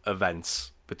of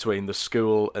events between the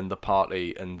school and the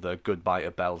party and the goodbye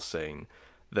to Belle scene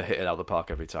that hit it out of the park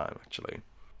every time, actually.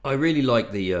 I really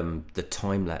like the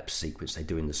time-lapse sequence they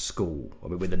do in the school. I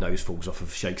mean, when the nose falls off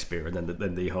of Shakespeare and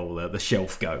then the whole the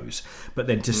shelf goes. But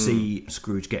then to see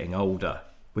Scrooge getting older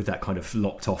with that kind of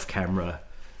locked-off camera,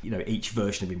 each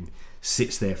version of him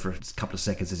sits there for a couple of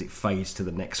seconds as it fades to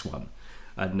the next one.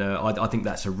 And I think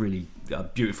that's a really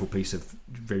beautiful piece of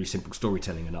very simple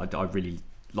storytelling, and I really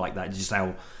like that. Just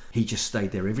how he just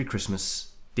stayed there every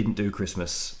Christmas, didn't do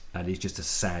Christmas, and he's just a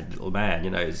sad little man,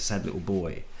 he's a sad little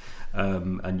boy.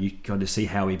 And you kind of see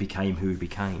how he became who he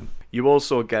became. You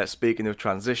also get, speaking of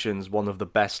transitions, one of the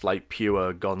best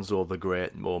pure Gonzo the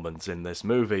Great moments in this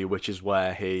movie, which is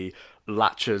where he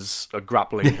latches a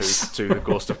grappling hook to the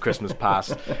Ghost of Christmas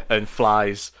Past and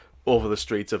flies over the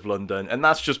streets of London. And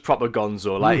that's just proper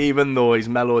Gonzo. Even though he's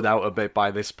mellowed out a bit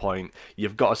by this point,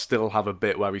 you've got to still have a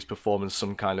bit where he's performing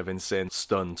some kind of insane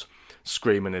stunt,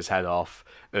 screaming his head off,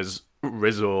 as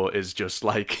Rizzo is just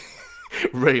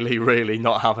really, really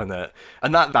not having it.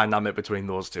 And that dynamic between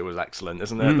those two is excellent,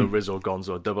 isn't it? The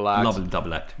Rizzo-Gonzo double act. Lovely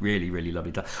double act. Really, really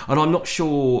lovely. And I'm not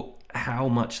sure how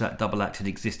much that double act had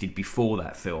existed before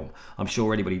that film. I'm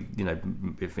sure anybody,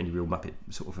 if any real Muppet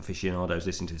sort of aficionados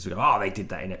listen to this will go, they did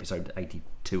that in episode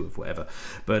 82 of whatever.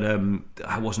 But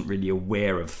I wasn't really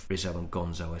aware of Rizzo and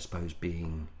Gonzo, I suppose,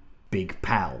 being big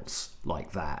pals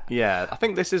like that. Yeah, I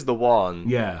think this is the one.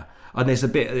 Yeah. And there's a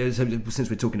bit, since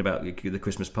we're talking about the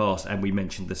Christmas Past and we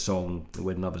mentioned the song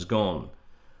When Love Is Gone,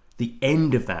 the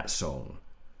end of that song,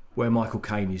 where Michael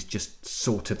Caine is just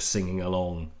sort of singing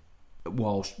along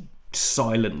while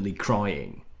silently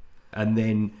crying, and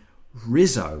then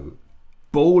Rizzo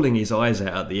bawling his eyes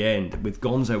out at the end with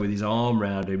Gonzo with his arm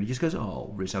round him. He just goes,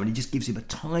 "Oh, Rizzo," and he just gives him a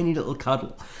tiny little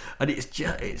cuddle, and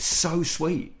it's so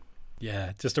sweet.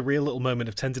 Yeah, just a real little moment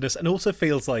of tenderness, and also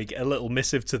feels like a little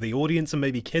missive to the audience and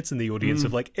maybe kids in the audience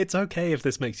of like, it's okay if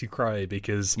this makes you cry,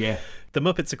 because the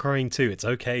Muppets are crying too. It's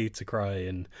okay to cry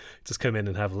and just come in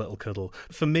and have a little cuddle.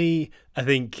 For me, I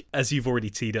think, as you've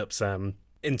already teed up, Sam,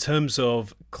 in terms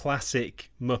of classic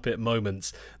Muppet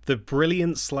moments, the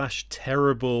brilliant /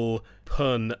 terrible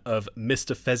pun of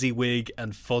Mr. Fezziwig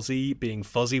and Fozzie being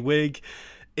Fozziewig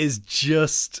is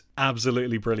just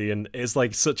absolutely brilliant. It's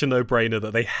like such a no-brainer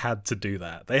that they had to do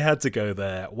that. They had to go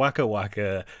there. Waka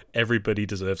waka, everybody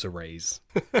deserves a raise.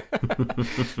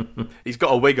 He's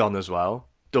got a wig on as well.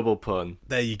 Double pun.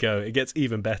 There you go. It gets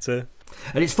even better.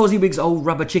 And it's Fozziewig's old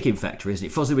rubber chicken factory, isn't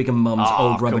it? Fozziewig and Mum's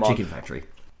old rubber chicken factory.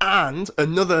 And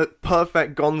another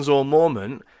perfect Gonzo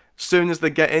moment. Soon as they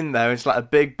get in there, it's like a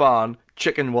big barn.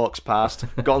 Chicken walks past.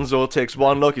 Gonzo takes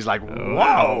one look. He's like,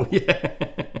 wow. Yeah.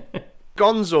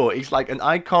 Gonzo, he's like an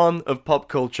icon of pop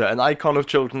culture, an icon of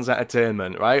children's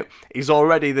entertainment, right? He's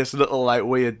already this little, like,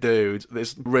 weird dude,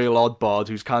 this real oddball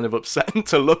who's kind of upsetting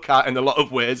to look at in a lot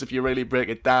of ways if you really break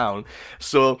it down.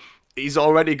 So he's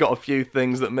already got a few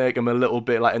things that make him a little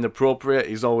bit, like, inappropriate.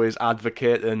 He's always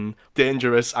advocating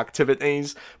dangerous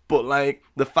activities. But, like,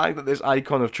 the fact that this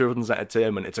icon of children's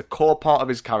entertainment, it's a core part of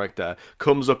his character,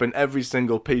 comes up in every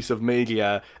single piece of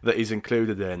media that he's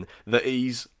included in, that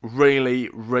he's really,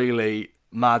 really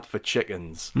mad for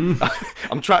chickens.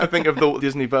 I'm trying to think of the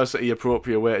Disneyversity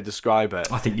appropriate way to describe it.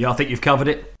 I think you've covered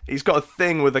it. He's got a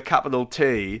thing with a capital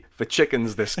T for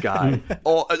chickens, this guy.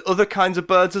 Or other kinds of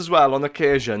birds as well on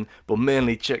occasion, but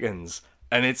mainly chickens.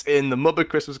 And it's in the Muppet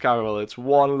Christmas Carol. It's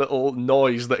one little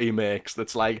noise that he makes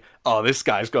that's like, oh, this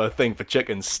guy's got a thing for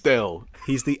chickens still.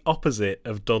 He's the opposite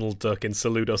of Donald Duck in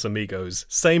Saludos Amigos.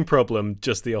 Same problem,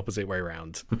 just the opposite way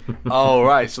around. Oh,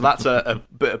 right. So that's a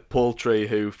bit of poultry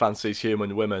who fancies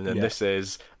human women, and this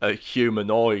is a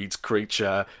humanoid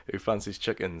creature who fancies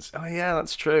chickens. Oh, yeah,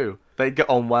 that's true. They'd get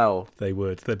on well. They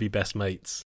would. They'd be best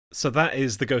mates. So that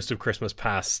is The Ghost of Christmas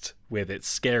Past, with its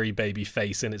scary baby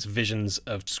face and its visions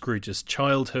of Scrooge's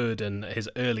childhood and his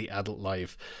early adult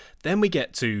life. Then we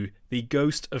get to The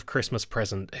Ghost of Christmas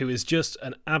Present, who is just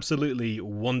an absolutely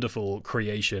wonderful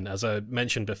creation. As I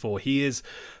mentioned before, he is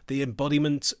the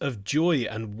embodiment of joy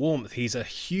and warmth. He's a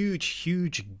huge,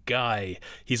 huge guy.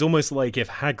 He's almost like if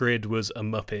Hagrid was a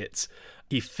Muppet.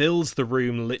 He fills the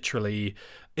room literally.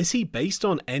 Is he based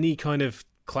on any kind of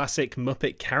classic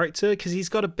Muppet character? Because he's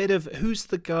got a bit of, who's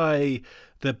the guy,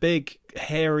 the big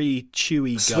hairy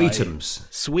chewy guy?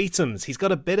 Sweetums. He's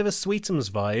got a bit of a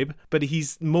Sweetums vibe, but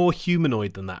he's more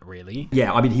humanoid than that, really.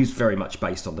 Yeah, I mean, he's very much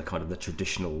based on the kind of the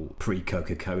traditional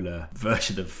pre-Coca-Cola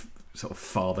version of sort of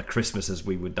Father Christmas, as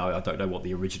we would know. I don't know what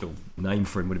the original name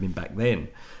for him would have been back then.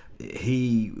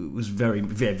 He was very,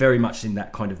 very much in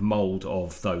that kind of mould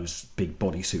of those big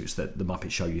bodysuits that the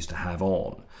Muppet Show used to have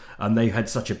on. And they had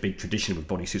such a big tradition with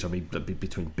bodysuits, I mean,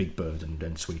 between Big Bird and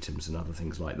Sweetums and other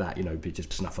things like that, you know, just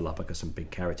Snuffleupagus and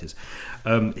big characters.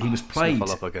 He was played,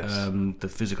 the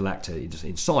physical actor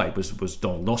inside was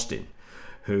Donald Austin,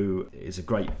 who is a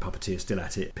great puppeteer, still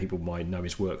at it. People might know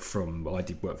his work from, I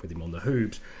did work with him on The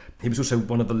Hoobs. He was also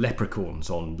one of the leprechauns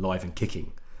on Live and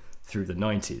Kicking through the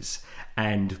 90s,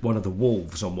 and one of the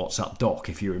wolves on What's Up Doc,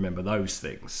 if you remember those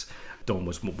things. Don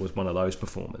was one of those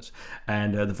performers,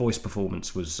 and the voice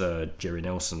performance was Jerry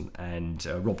Nelson, and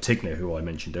Rob Tigner, who I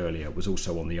mentioned earlier, was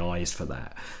also on the eyes for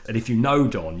that. And if you know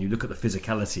Don, you look at the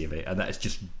physicality of it, and that is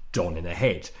just Don in a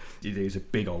head. It was a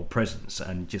big old presence,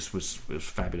 and just was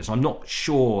fabulous. I'm not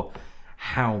sure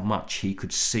how much he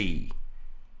could see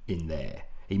in there.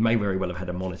 He may very well have had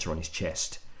a monitor on his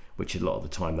chest, which a lot of the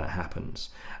time that happens.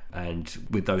 And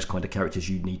with those kind of characters,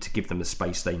 you need to give them the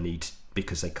space they need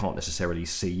because they can't necessarily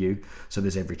see you. So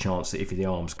there's every chance that if the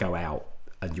arms go out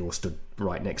and you're stood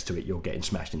right next to it, you're getting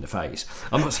smashed in the face.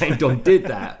 I'm not saying Don did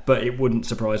that, but it wouldn't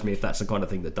surprise me if that's the kind of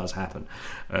thing that does happen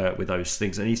with those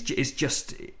things. And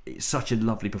it's such a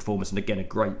lovely performance, and again, a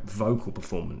great vocal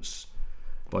performance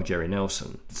by Jerry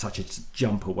Nelson. Such a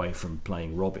jump away from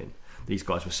playing Robin. These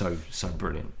guys were so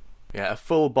brilliant. Yeah, a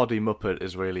full-body Muppet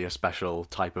is really a special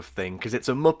type of thing, because it's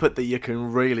a Muppet that you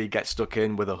can really get stuck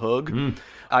in with a hug.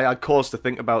 I had cause to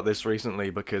think about this recently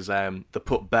because they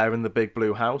put Bear in the Big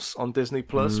Blue House on Disney+,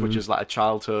 which is like a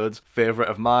childhood favourite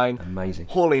of mine. Amazing.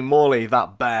 Holy moly,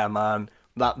 that bear, man.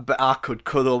 I could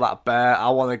cuddle that bear. I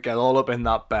want to get all up in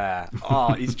that bear.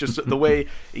 Oh, he's just, the way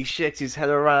he shakes his head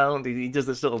around. He does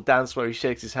this little dance where he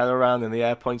shakes his head around in the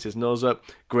air, points his nose up.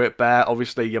 Great bear.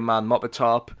 Obviously, your man Mopper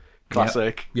Top.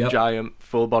 classic Yep. giant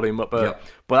full body Muppet. Yep.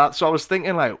 But that's what I was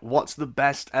thinking, like, what's the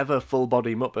best ever full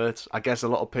body Muppet? I guess a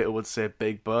lot of people would say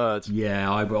Big Bird.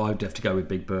 Yeah, I'd have to go with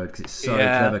Big Bird because it's so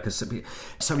Yeah. clever. Because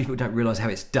so many people don't realise how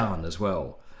it's done as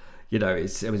well. You know,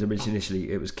 it was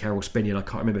initially it was Carol Spinney, and I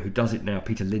can't remember who does it now.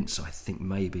 Peter Lintz, I think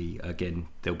maybe. Again,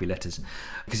 there'll be letters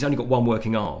because he's only got one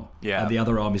working arm, Yeah. and the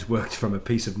other arm is worked from a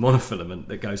piece of monofilament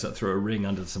that goes up through a ring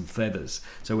under some feathers.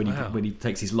 So when he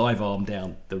takes his live arm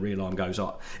down, the real arm goes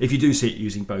up. If you do see it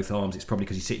using both arms, it's probably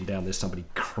because he's sitting down. There's somebody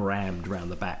crammed round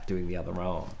the back doing the other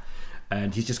arm.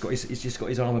 And he's just got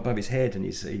his arm above his head, and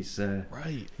he's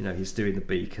Right. You know, he's doing the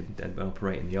beak and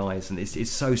operating the eyes, and it's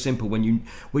so simple. When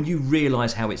you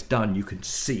realise how it's done, you can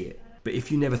see it. But if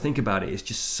you never think about it, it's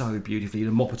just so beautifully.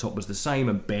 The Moppertop was the same,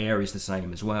 and Bear is the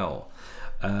same as well.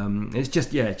 It's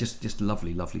just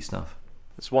lovely stuff.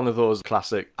 It's one of those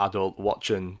classic adult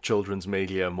watching children's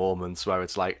media moments where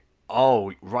it's like,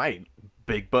 oh, right,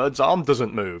 Big Bird's arm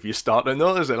doesn't move. You start to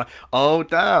notice it. Like, oh,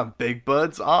 damn, Big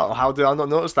Bird's arm. How did I not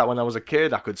notice that when I was a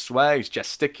kid? I could swear he's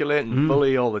gesticulating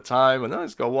fully all the time. And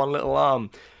he's got one little arm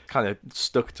kind of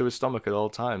stuck to his stomach at all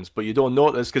times. But you don't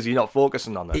notice because you're not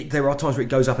focusing on it. There are times where it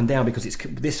goes up and down because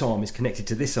this arm is connected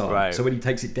to this arm. Right. So when he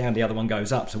takes it down, the other one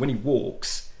goes up. So when he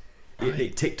walks,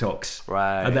 it tick-tocks.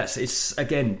 Right. And it's,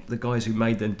 again, the guys who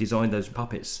made and designed those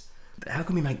puppets. How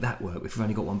can we make that work if we've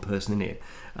only got one person in it?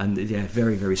 And yeah,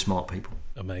 very, very smart people.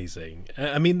 Amazing.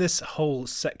 I mean, this whole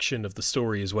section of the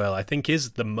story as well, I think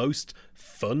is the most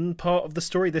fun part of the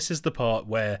story. This is the part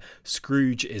where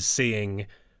Scrooge is seeing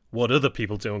what other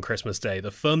people do on Christmas Day, the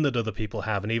fun that other people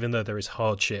have, and even though there is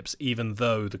hardships, even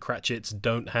though the Cratchits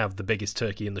don't have the biggest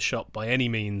turkey in the shop by any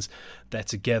means, they're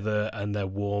together and they're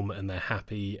warm and they're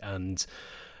happy. And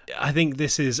I think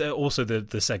this is also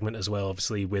the segment as well,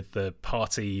 obviously, with the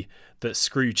party that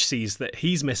Scrooge sees that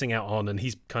he's missing out on and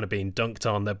he's kind of being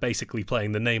dunked on. They're basically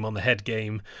playing the name on the head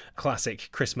game, classic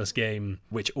Christmas game,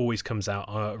 which always comes out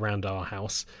around our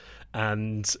house.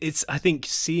 And it's, I think,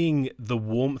 seeing the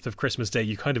warmth of Christmas Day,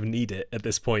 you kind of need it at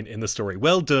this point in the story.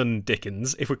 Well done,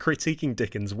 Dickens. If we're critiquing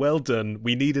Dickens, well done.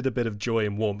 We needed a bit of joy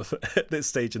and warmth at this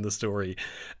stage in the story,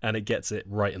 and it gets it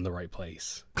right in the right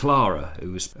place. Clara,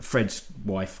 who was Fred's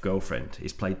girlfriend,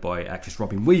 is played by actress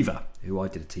Robin Weaver, who I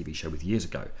did a TV show with years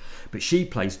ago. But she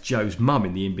plays Joe's mum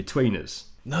in The In-Betweeners.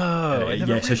 No, I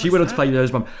never so she went on to play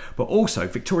Joe's mum. But also,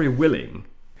 Victoria Willing,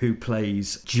 who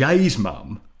plays Jay's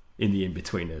mum in The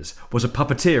In-Betweeners, was a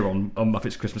puppeteer on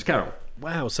Muppets Christmas Carol.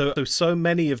 Wow, so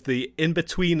many of the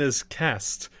In-Betweeners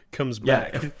cast comes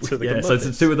back to the so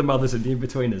Muppets. two of the mothers in The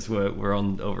In-Betweeners were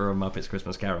on Muppets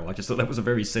Christmas Carol. I just thought that was a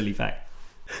very silly fact.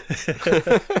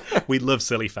 We love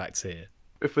silly facts here.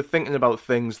 If we're thinking about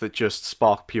things that just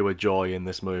spark pure joy in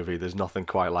this movie, there's nothing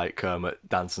quite like Kermit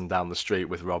dancing down the street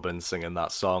with Robin singing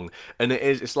that song. And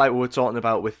it's like we were talking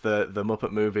about with the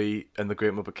Muppet movie and the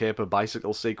Great Muppet Caper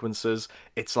bicycle sequences.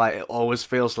 It's like it always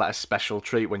feels like a special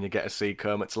treat when you get to see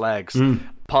Kermit's legs.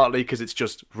 Partly because it's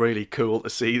just really cool to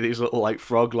see these little like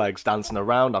frog legs dancing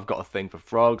around. I've got a thing for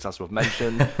frogs, as we've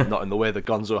mentioned, not in the way that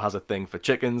Gonzo has a thing for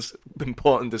chickens.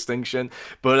 Important distinction.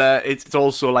 But it's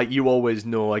also like you always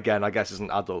know, again, I guess as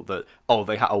an adult, that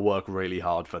they had to work really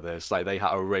hard for this. Like they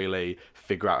had to really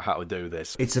figure out how to do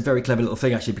this. It's a very clever little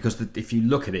thing, actually, because if you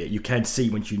look at it, you can see,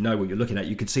 once you know what you're looking at,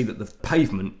 you can see that the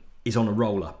pavement is on a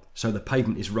roller. So the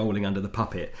pavement is rolling under the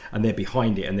puppet, and they're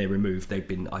behind it, and they're removed.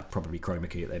 I'd probably chroma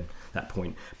key at that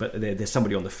point, but there's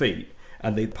somebody on the feet,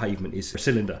 and the pavement is a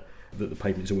cylinder. That the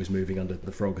pavement is always moving under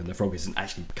the frog, and the frog isn't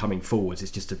actually coming forwards.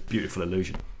 It's just a beautiful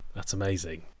illusion. That's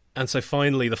amazing. And so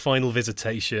finally, the final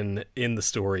visitation in the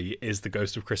story is the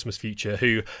Ghost of Christmas Future,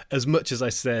 who, as much as I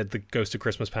said the Ghost of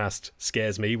Christmas Past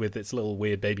scares me with its little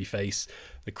weird baby face,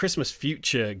 the Christmas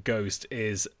Future ghost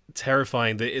is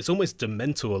terrifying. It's almost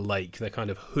Dementor-like, the kind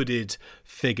of hooded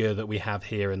figure that we have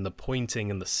here, and the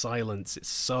pointing and the silence. It's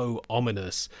so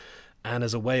ominous. And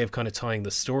as a way of kind of tying the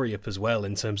story up as well,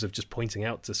 in terms of just pointing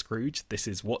out to Scrooge, this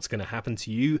is what's going to happen to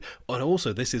you, and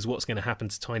also this is what's going to happen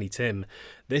to Tiny Tim.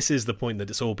 This is the point that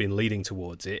it's all been leading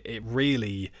towards. It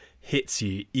really hits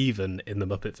you even in the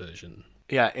Muppet version.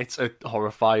 Yeah, it's a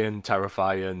horrifying,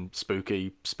 terrifying,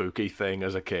 spooky thing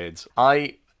as a kid.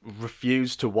 I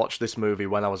refused to watch this movie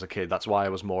when I was a kid. That's why I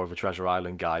was more of a Treasure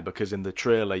Island guy, because in the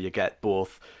trailer you get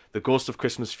both the Ghost of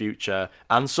Christmas Future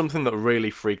and something that really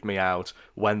freaked me out,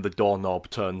 when the doorknob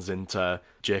turns into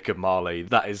Jacob Marley.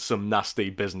 That is some nasty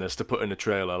business to put in a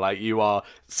trailer. Like, you are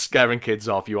scaring kids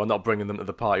off, you are not bringing them to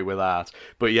the party with that.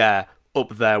 But yeah,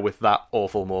 up there with that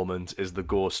awful moment is the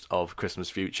Ghost of Christmas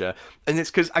Future. And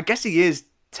it's because I guess he is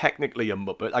technically a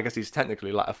Muppet. I guess he's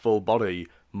technically like a full body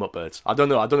Muppet. I don't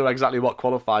know exactly what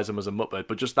qualifies him as a Muppet,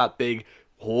 but just that big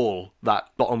hole, that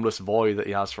bottomless void that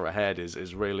he has for a head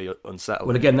is really unsettling.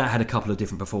 Well, again, that had a couple of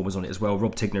different performers on it as well.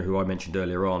 Rob Tigner, who I mentioned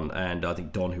earlier on, and I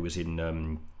think Don, who was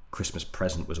in Christmas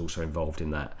Present, was also involved in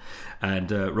that.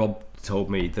 And Rob told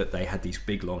me that they had these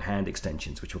big long hand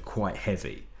extensions which were quite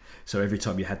heavy, so every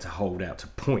time you had to hold out to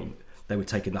point, they were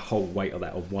taking the whole weight of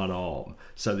that on one arm,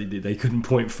 so they couldn't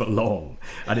point for long.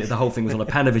 And the whole thing was on a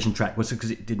Panavision track, was because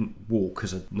it didn't walk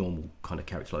as a normal kind of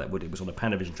character like that would. It was on a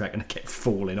Panavision track and it kept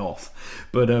falling off.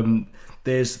 But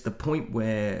there's the point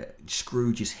where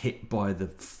Scrooge is hit by the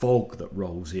fog that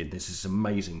rolls in. There's this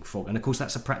amazing fog, and of course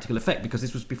that's a practical effect because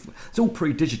this was before. It's all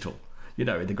pre-digital, in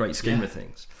the great scheme of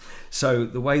things. So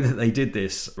the way that they did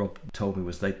this, Rob told me,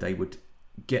 was they would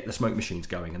get the smoke machines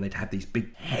going, and they'd have these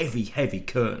big, heavy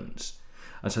curtains.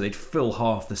 And so they'd fill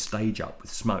half the stage up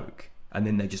with smoke, and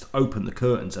then they'd just open the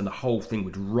curtains and the whole thing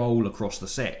would roll across the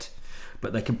set.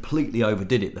 But they completely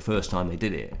overdid it the first time they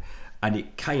did it, and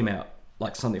it came out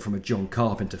like something from a John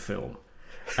Carpenter film.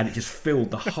 And it just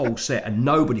filled the whole set, and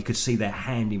nobody could see their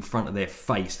hand in front of their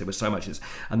face. There was so much,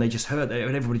 and they just heard it,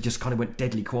 and everybody just kind of went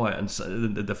deadly quiet. And so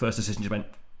the first assistant just went,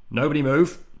 "Nobody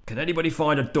move. Can anybody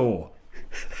find a door?"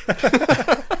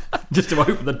 Just to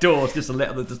open the doors, just to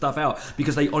let the stuff out,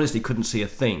 because they honestly couldn't see a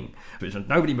thing. But it was,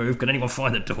 "Nobody move, can anyone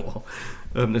find a door?"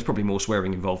 There's probably more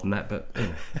swearing involved than that, but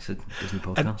it's a Disney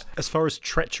podcast. And as far as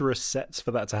treacherous sets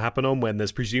for that to happen on, when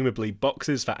there's presumably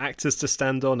boxes for actors to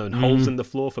stand on and holes in the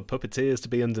floor for puppeteers to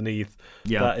be underneath,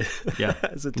 that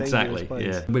is a dangerous place.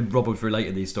 Yeah. When Rob was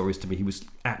relating these stories to me, he was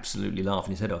absolutely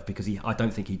laughing his head off, because I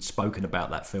don't think he'd spoken about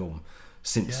that film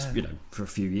since, for a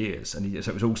few years, and so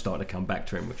it was all starting to come back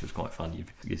to him, which was quite funny.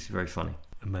 It's very funny.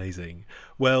 Amazing.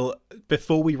 Well,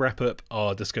 before we wrap up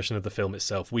our discussion of the film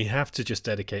itself, we have to just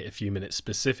dedicate a few minutes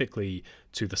specifically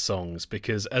to the songs,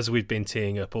 because as we've been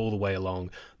teeing up all the way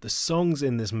along, the songs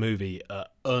in this movie are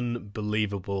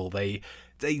unbelievable. They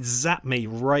zap me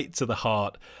right to the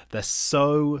heart. They're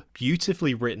so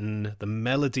beautifully written. The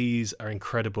melodies are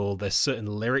incredible. There's certain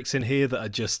lyrics in here that are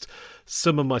just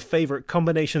some of my favourite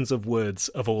combinations of words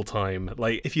of all time.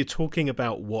 Like, if you're talking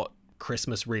about what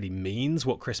Christmas really means,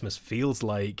 what Christmas feels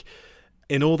like,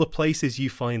 in all the places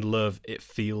you find love, it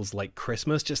feels like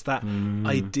Christmas. Just that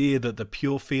idea that the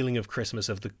pure feeling of Christmas,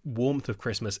 of the warmth of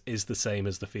Christmas, is the same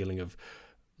as the feeling of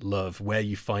love. Where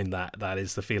you find that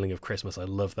is the feeling of Christmas. I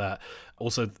love that.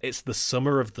 Also, it's the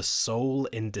summer of the soul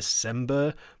in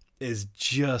December is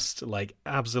just like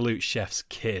absolute chef's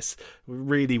kiss.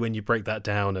 Really, when you break that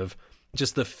down, of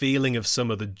just the feeling of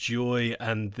summer, the joy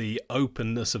and the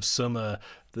openness of summer,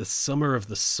 the summer of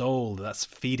the soul, that's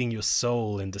feeding your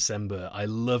soul in December. I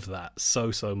love that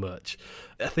so much.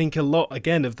 I think a lot,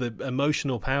 again, of the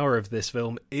emotional power of this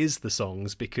film is the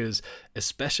songs, because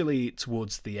especially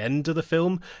towards the end of the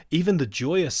film, even the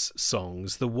joyous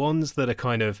songs, the ones that are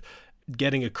kind of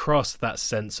getting across that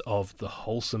sense of the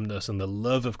wholesomeness and the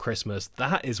love of Christmas,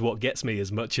 that is what gets me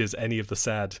as much as any of the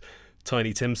sad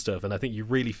Tiny Tim stuff. And I think you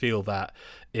really feel that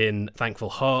in Thankful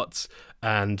Hearts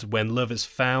and When Love Is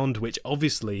Found, which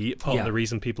obviously part of the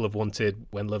reason people have wanted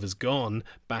When Love Is Gone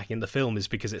back in the film is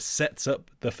because it sets up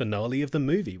the finale of the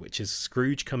movie, which is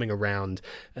Scrooge coming around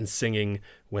and singing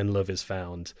When Love Is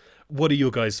Found. What are your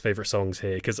guys' favourite songs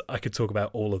here? Because I could talk about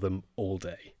all of them all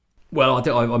day. Well,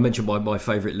 I mentioned my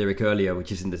favourite lyric earlier,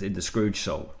 which is in the Scrooge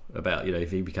song, about,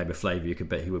 if he became a flavour, you could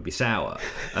bet he would be sour,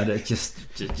 and it's just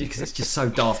because it's just so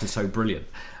daft and so brilliant.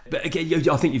 But again,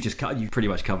 I think you've pretty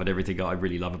much covered everything I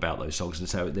really love about those songs, and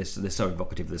so they're so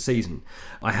evocative of the season.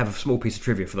 I have a small piece of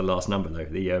trivia for the last number though.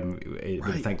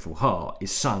 The Thankful Heart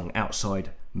is sung outside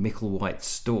Micklewhite's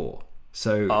store.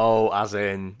 So, as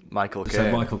in Michael Caine.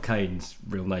 So Michael Caine's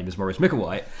real name is Maurice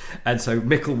Micklewhite, and so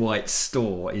Micklewhite's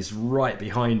store is right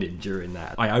behind him during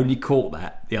that. I only caught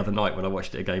that the other night when I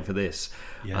watched it again for this.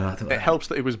 Yeah. And I thought, it helps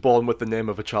that he was born with the name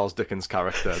of a Charles Dickens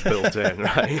character built in,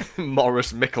 right?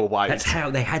 Maurice Micklewhite. That's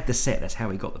how they had the set. That's how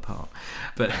he got the part.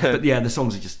 But yeah, the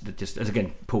songs are just as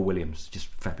again, Paul Williams, just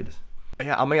fabulous.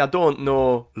 Yeah, I mean, I don't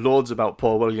know loads about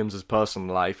Paul Williams'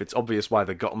 personal life. It's obvious why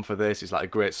they got him for this. He's like a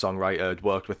great songwriter, had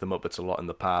worked with the Muppets a lot in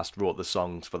the past, wrote the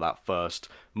songs for that first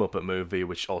Muppet movie,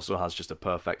 which also has just a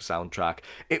perfect soundtrack.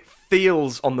 It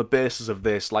feels, on the basis of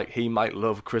this, like he might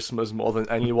love Christmas more than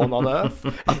anyone on Earth.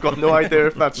 I've got no idea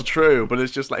if that's true, but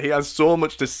it's just like he has so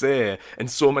much to say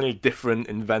and so many different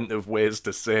inventive ways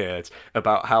to say it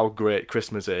about how great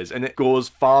Christmas is. And it goes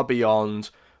far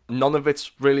beyond... None of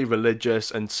it's really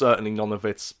religious, and certainly none of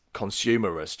it's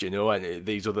consumerist, and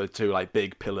these are the two like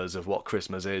big pillars of what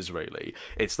Christmas is, really.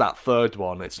 It's that third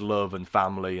one, it's love and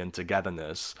family and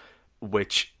togetherness.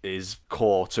 which is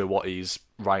core to what he's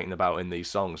writing about in these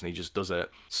songs, and he just does it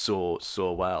so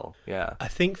well. Yeah. I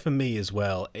think for me as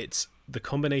well, it's the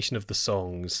combination of the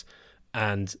songs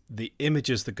and the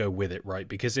images that go with it, right?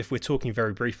 Because if we're talking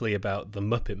very briefly about the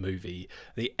Muppet movie,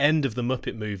 the end of the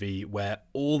Muppet movie where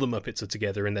all the Muppets are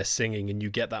together and they're singing, and you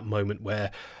get that moment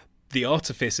where the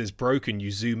artifice is broken,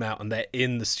 you zoom out and they're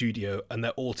in the studio and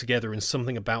they're all together, and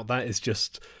something about that is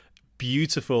just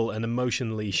beautiful and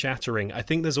emotionally shattering. I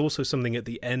think there's also something at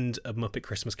the end of Muppet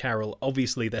Christmas Carol.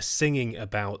 Obviously, they're singing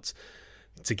about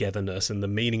togetherness and the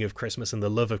meaning of Christmas and the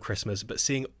love of Christmas, but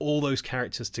seeing all those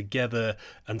characters together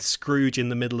and Scrooge in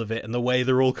the middle of it and the way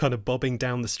they're all kind of bobbing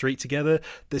down the street together,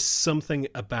 there's something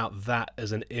about that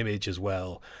as an image as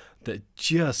well that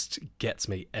just gets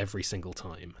me every single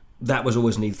time. That was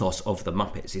always an ethos of the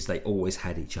Muppets, is they always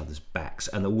had each other's backs,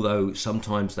 and although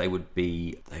sometimes they would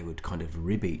kind of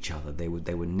rib each other, they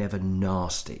were never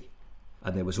nasty,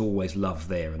 and there was always love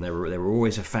there, and they were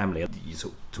always a family. You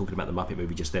sort of talking about the Muppet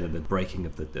movie just then and the breaking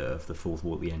of the fourth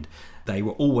wall at the end. They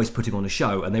were always putting on a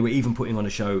show, and they were even putting on a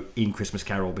show in Christmas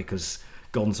Carol because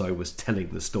Gonzo was telling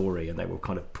the story, and they were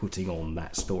kind of putting on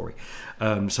that story.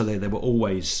 So they were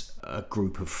always a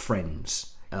group of friends.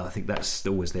 I think that's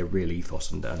always their real ethos,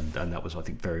 and that was, I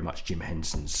think, very much Jim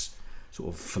Henson's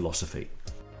sort of philosophy.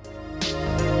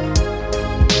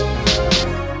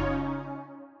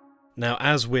 Now,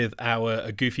 as with our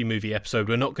A Goofy Movie episode,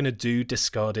 we're not going to do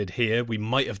Discarded here. We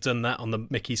might have done that on the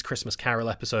Mickey's Christmas Carol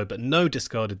episode, but no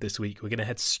Discarded this week. We're going to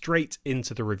head straight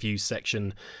into the review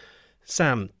section.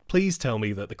 Sam, please tell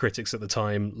me that the critics at the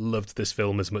time loved this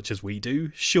film as much as we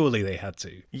do. Surely they had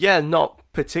to. Yeah, not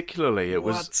particularly.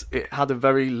 It had a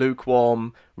very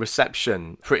lukewarm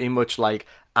reception, pretty much like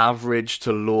average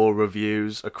to low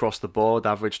reviews across the board,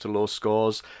 average to low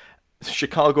scores.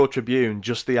 Chicago Tribune,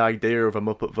 just the idea of a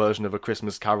Muppet version of A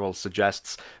Christmas Carol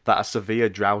suggests that a severe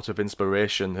drought of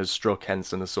inspiration has struck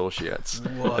Henson Associates.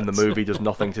 What? And the movie does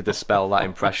nothing to dispel that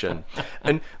impression.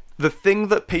 And the thing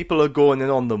that people are going in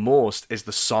on the most is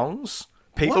the songs.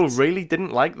 People really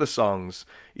didn't like the songs.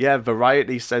 Yeah,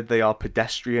 Variety said they are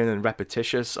pedestrian and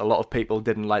repetitious. A lot of people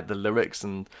didn't like the lyrics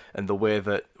and the way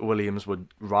that Williams would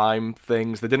rhyme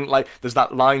things. They didn't like... There's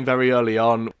that line very early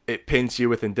on, it paints you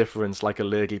with indifference like a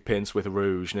lady paints with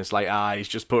rouge. And it's like, he's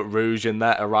just put rouge in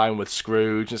there to rhyme with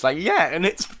Scrooge. And it's like, yeah, and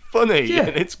it's funny, and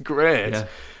it's great.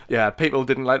 Yeah, people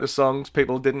didn't like the songs.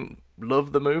 People didn't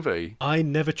love the movie. I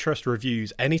never trust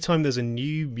reviews. Anytime there's a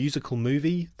new musical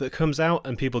movie that comes out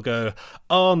and people go,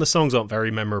 oh, and the songs aren't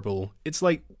very memorable. It's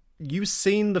like, you've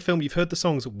seen the film, you've heard the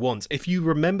songs once. If you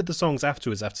remember the songs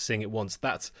afterwards after seeing it once,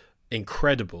 that's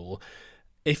incredible.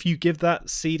 If you give that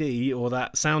CD or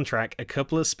that soundtrack a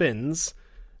couple of spins,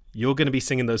 you're going to be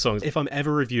singing those songs. If I'm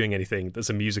ever reviewing anything that's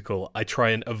a musical, I try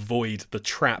and avoid the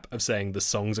trap of saying the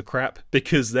songs are crap,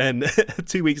 because then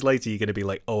 2 weeks later you're going to be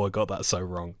like, oh, I got that so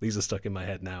wrong. These are stuck in my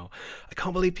head now. I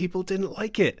can't believe people didn't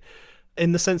like it,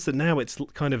 in the sense that now it's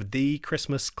kind of the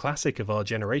Christmas classic of our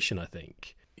generation, I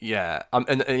think. Yeah,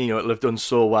 and you know, it'll have done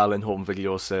so well in home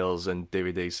video sales and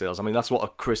DVD sales. I mean, that's what a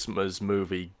Christmas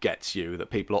movie gets you,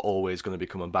 that people are always going to be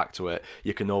coming back to it.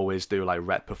 You can always do like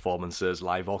rep performances,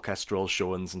 live orchestral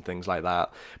showings and things like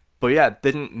that. But yeah, it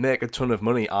didn't make a ton of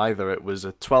money either. It was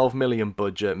a 12 million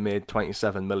budget, made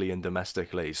 27 million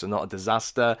domestically. So not a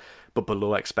disaster, but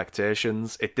below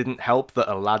expectations. It didn't help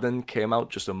that Aladdin came out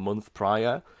just a month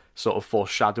prior, sort of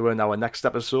foreshadowing our next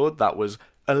episode. That was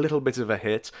a little bit of a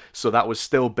hit, so that was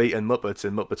still beating Muppets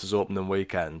in Muppets' opening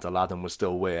weekend. Aladdin was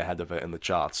still way ahead of it in the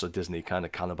charts, so Disney kind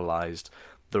of cannibalized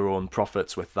their own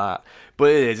profits with that.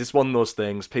 But it's one of those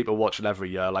things, people watch it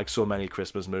every year, like so many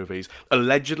Christmas movies.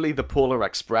 Allegedly, The Polar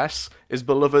Express is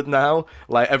beloved now.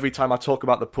 Like, every time I talk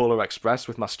about The Polar Express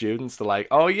with my students, they're like,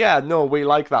 oh yeah, no, we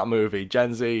like that movie.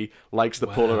 Gen Z likes The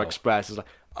Polar Express. It's like,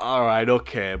 alright,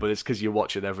 okay, but it's because you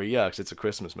watch it every year, because it's a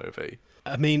Christmas movie.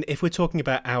 I mean, if we're talking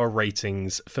about our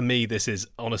ratings, for me, this is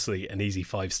honestly an easy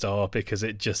 5-star, because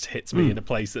it just hits me in a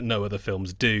place that no other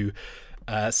films do.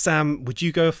 Sam, would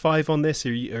you go 5 on this, or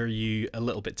are you a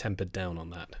little bit tempered down on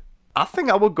that? I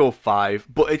think I would go 5,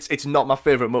 but it's not my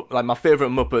favourite. Like, my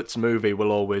favourite Muppets movie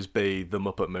will always be The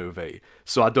Muppet Movie.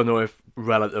 So I don't know if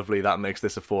relatively that makes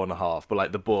this a 4.5, but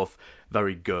like, they're both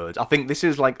very good. I think this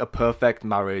is like a perfect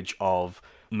marriage of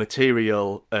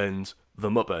material and The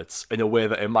Muppets in a way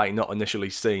that it might not initially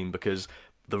seem, because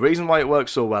the reason why it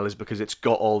works so well is because it's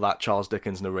got all that Charles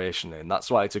Dickens narration in.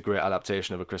 That's why it's a great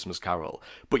adaptation of A Christmas Carol.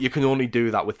 But you can only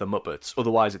do that with The Muppets,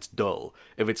 otherwise it's dull.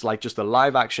 If it's like just a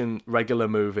live action regular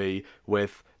movie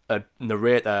with a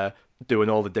narrator doing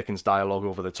all the Dickens dialogue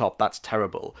over the top, that's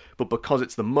terrible. But because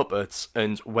it's the Muppets,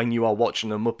 and when you are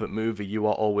watching a Muppet movie, you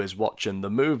are always watching the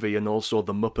movie and also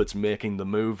the Muppets making the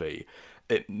movie,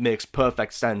 it makes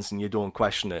perfect sense, and you don't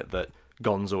question it, that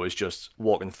Gonzo is just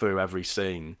walking through every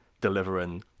scene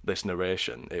delivering this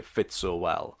narration. It fits so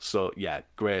well. So yeah,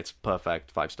 great,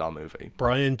 perfect 5-star movie.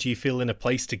 Brian, do you feel in a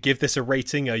place to give this a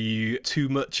rating? Are you too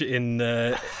much in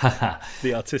the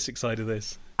artistic side of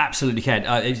this? Absolutely can.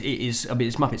 It is. I mean,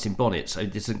 it's Muppets in bonnets. So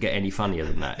it doesn't get any funnier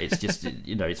than that. It's just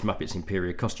it's Muppets in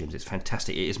period costumes. It's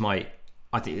fantastic. It is my.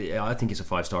 I think it's a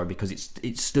 5-star because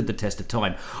it's stood the test of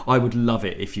time. I would love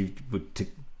it if you would to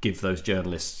give those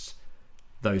journalists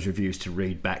those reviews to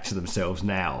read back to themselves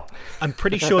now. I'm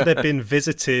pretty sure they've been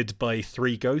visited by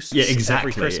 3 ghosts. Yeah,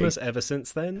 exactly. Every Christmas ever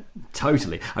since then.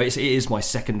 Totally. I mean, it is my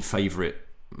second favourite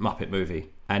Muppet movie,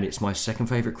 and it's my second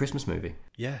favourite Christmas movie.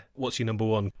 Yeah. What's your number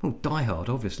one? Oh, Die Hard,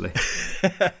 obviously.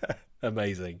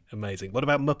 Amazing. What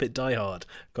about Muppet Die Hard?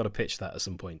 Got to pitch that at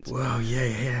some point. Well,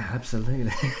 yeah,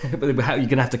 absolutely. But how, you're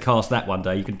going to have to cast that one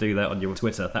day. You can do that on your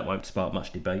Twitter. That won't spark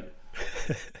much debate.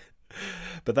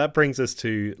 But that brings us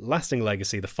to Lasting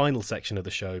Legacy, the final section of the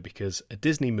show, because a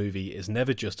Disney movie is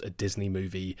never just a Disney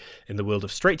movie. In the world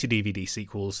of straight-to-DVD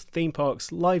sequels, theme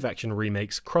parks, live-action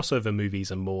remakes, crossover movies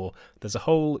and more, there's a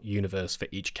whole universe for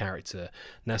each character.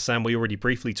 Now, Sam, we already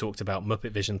briefly talked about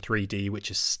Muppet Vision 3D, which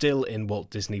is still in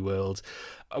Walt Disney World.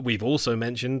 We've also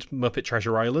mentioned Muppet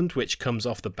Treasure Island, which comes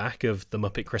off the back of The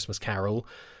Muppet Christmas Carol.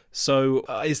 So,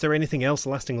 is there anything else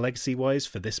lasting legacy-wise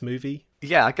for this movie?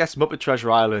 Yeah, I guess Muppet Treasure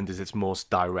Island is its most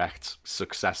direct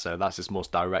successor. That's its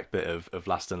most direct bit of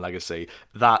lasting legacy.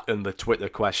 That and the Twitter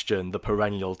question, the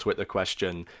perennial Twitter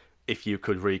question, if you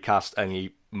could recast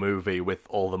any movie with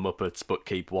all the Muppets but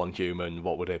keep one human,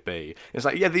 what would it be? It's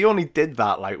like, yeah, they only did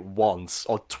that like once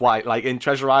or twice. Like in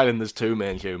Treasure Island, there's 2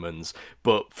 main humans,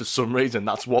 but for some reason,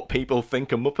 that's what people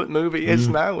think a Muppet movie is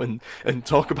now, and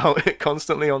talk about it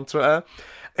constantly on Twitter.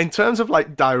 In terms of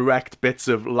like direct bits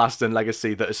of lasting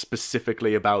legacy that are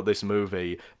specifically about this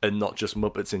movie and not just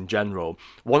Muppets in general,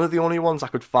 one of the only ones I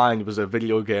could find was a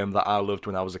video game that I loved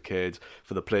when I was a kid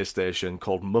for the PlayStation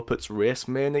called Muppets Race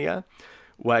Mania,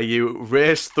 where you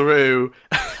race through.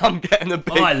 I'm getting a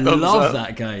big I thumbs love up.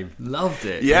 that game. Loved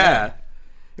it. Yeah.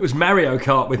 It was Mario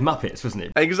Kart with Muppets, wasn't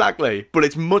it? Exactly, but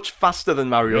it's much faster than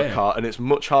Mario Yeah. Kart, and it's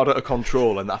much harder to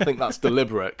control, and I think that's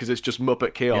deliberate because it's just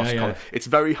Muppet chaos. Yeah. It's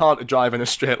very hard to drive in a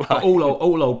straight line.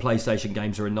 All old PlayStation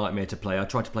games are a nightmare to play. I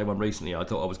tried to play one recently. I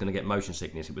thought I was going to get motion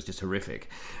sickness. It was just horrific.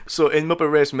 So in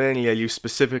Muppet Race Mania, you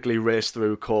specifically race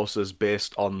through courses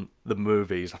based on the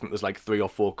movies. I think there's like 3 or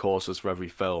 4 courses for every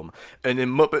film. And in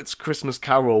Muppets Christmas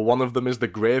Carol, one of them is the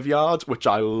graveyard, which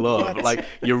I love. What? Like,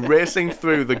 you're racing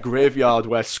through the graveyard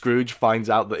where Scrooge finds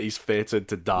out that he's fated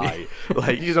to die.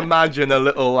 Like, you just imagine a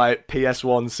little like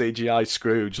PS1 CGI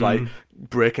Scrooge, like,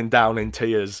 breaking down in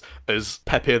tears as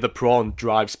Pepe the Prawn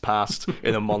drives past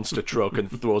in a monster truck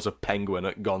and throws a penguin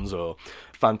at Gonzo.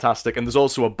 Fantastic. And there's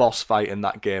also a boss fight in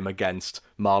that game against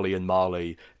Marley and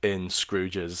Marley in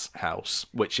Scrooge's house,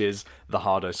 which is the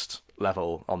hardest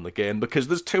level on the game because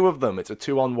there's 2 of them. It's a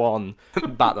 2-on-1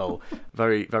 battle.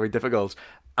 Very, very difficult.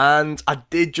 And I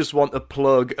did just want to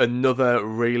plug another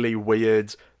really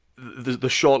weird, the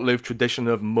short-lived tradition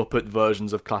of Muppet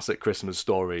versions of classic Christmas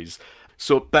stories.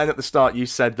 So, Ben, at the start, you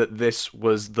said that this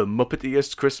was the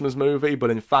Muppetiest Christmas movie, but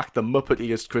in fact, the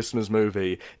Muppetiest Christmas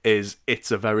movie is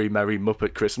It's a Very Merry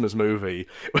Muppet Christmas Movie,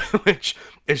 which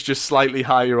is just slightly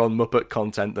higher on Muppet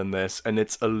content than this, and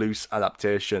it's a loose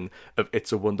adaptation of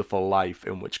It's a Wonderful Life,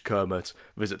 in which Kermit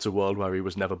visits a world where he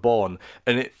was never born.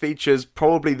 And it features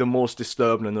probably the most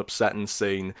disturbing and upsetting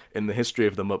scene in the history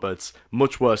of the Muppets,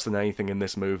 much worse than anything in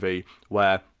this movie,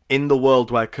 where in the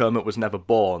world where Kermit was never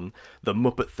born, the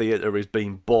Muppet Theatre is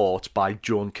being bought by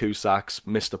Joan Cusack's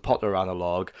Mr. Potter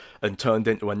analogue and turned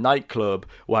into a nightclub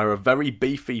where a very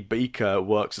beefy Beaker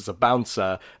works as a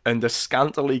bouncer and a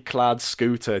scantily clad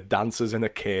Scooter dances in a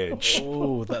cage.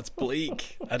 Oh, that's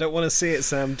bleak. I don't want to see it,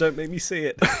 Sam. Don't make me see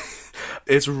it.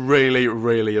 It's really,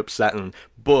 really upsetting.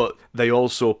 But they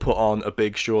also put on a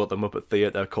big show at the Muppet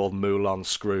Theatre called Moulin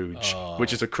Scrooge,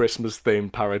 which is a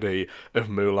Christmas-themed parody of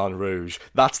Moulin Rouge.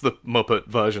 That's the Muppet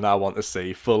version I want to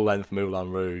see, full-length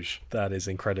Moulin Rouge. That is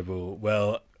incredible.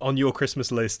 Well, on your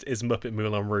Christmas list is Muppet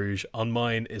Moulin Rouge. On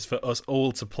mine is for us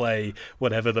all to play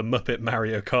whatever the Muppet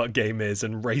Mario Kart game is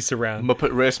and race around.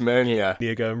 Muppet Race Mania.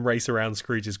 You go and race around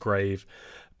Scrooge's grave.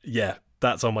 Yeah,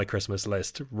 that's on my Christmas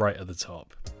list, right at the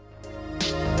top.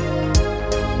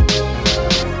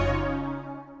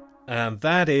 And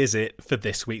that is it for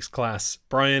this week's class.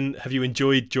 Brian, have you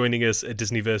enjoyed joining us at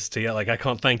Disneyversity? I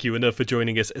can't thank you enough for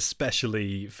joining us,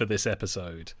 especially for this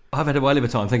episode. I've had a whale of a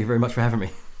time. Thank you very much for having me.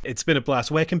 It's been a blast.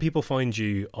 Where can people find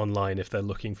you online if they're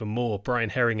looking for more Brian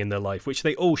Herring in their life, which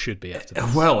they all should be after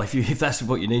this? Well, if that's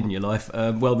what you need in your life,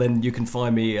 well, then you can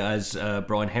find me as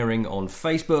Brian Herring on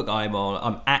Facebook.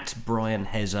 I'm at Brian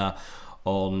Hezza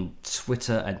on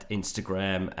Twitter and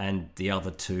Instagram, and the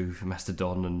other two,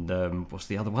 Mastodon and what's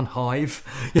the other one? Hive.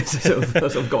 Yes, so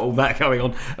I've got all that going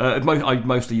on. I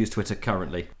mostly use Twitter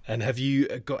currently. And have you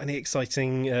got any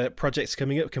exciting projects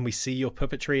coming up? Can we see your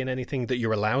puppetry in anything that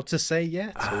you're allowed to say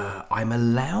yet? I'm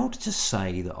allowed to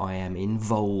say that I am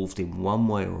involved in one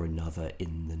way or another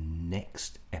in the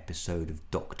next episode of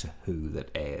Doctor Who that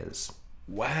airs.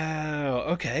 Wow,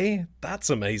 okay,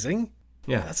 that's amazing.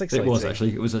 Yeah, that's exciting. It was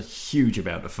actually. It was a huge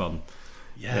amount of fun.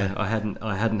 Yeah, I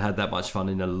hadn't had that much fun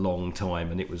in a long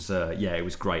time, and it was it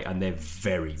was great. And they're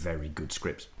very, very good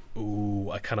scripts. Ooh,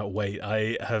 I cannot wait.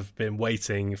 I have been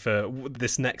waiting for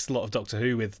this next lot of Doctor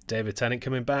Who with David Tennant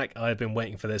coming back. I've been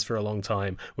waiting for this for a long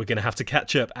time. We're going to have to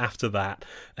catch up after that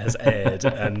has aired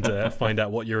and find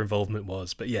out what your involvement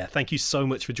was. But yeah, thank you so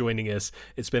much for joining us.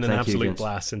 It's been an absolute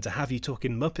blast, and to have you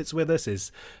talking Muppets with us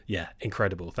is,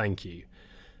 incredible. Thank you.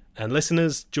 And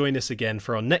listeners, join us again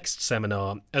for our next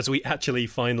seminar as we actually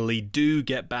finally do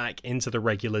get back into the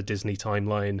regular Disney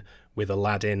timeline with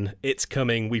Aladdin. It's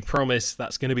coming, we promise.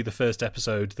 That's going to be the first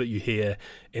episode that you hear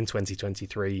in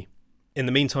 2023. In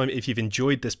the meantime, if you've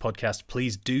enjoyed this podcast,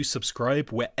 please do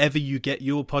subscribe wherever you get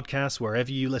your podcasts, wherever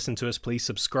you listen to us, please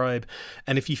subscribe.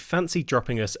 And if you fancy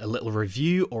dropping us a little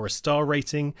review or a star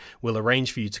rating, we'll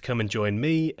arrange for you to come and join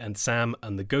me and Sam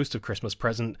and the Ghost of Christmas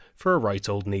Present for a right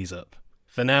old knees up.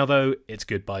 For now, though, it's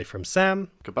goodbye from Sam.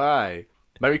 Goodbye.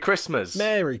 Merry Christmas.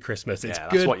 Merry Christmas. It's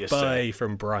goodbye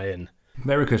from Brian.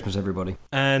 Merry Christmas, everybody.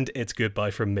 And it's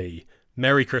goodbye from me.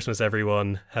 Merry Christmas,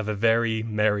 everyone. Have a very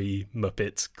merry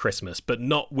Muppet Christmas, but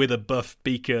not with a buff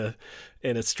beaker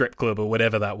in a strip club or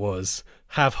whatever that was.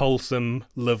 Have wholesome,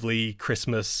 lovely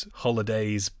Christmas,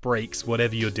 holidays, breaks,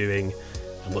 whatever you're doing,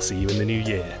 and we'll see you in the new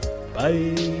year.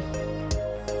 Bye.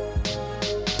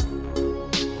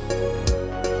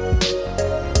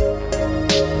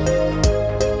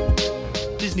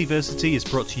 Disneyversity is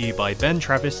brought to you by Ben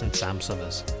Travis and Sam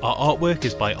Summers. Our artwork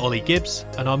is by Ollie Gibbs,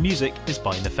 and our music is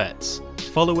by Nefets.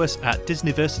 Follow us at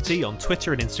Disneyversity on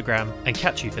Twitter and Instagram, and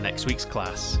catch you for next week's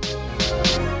class.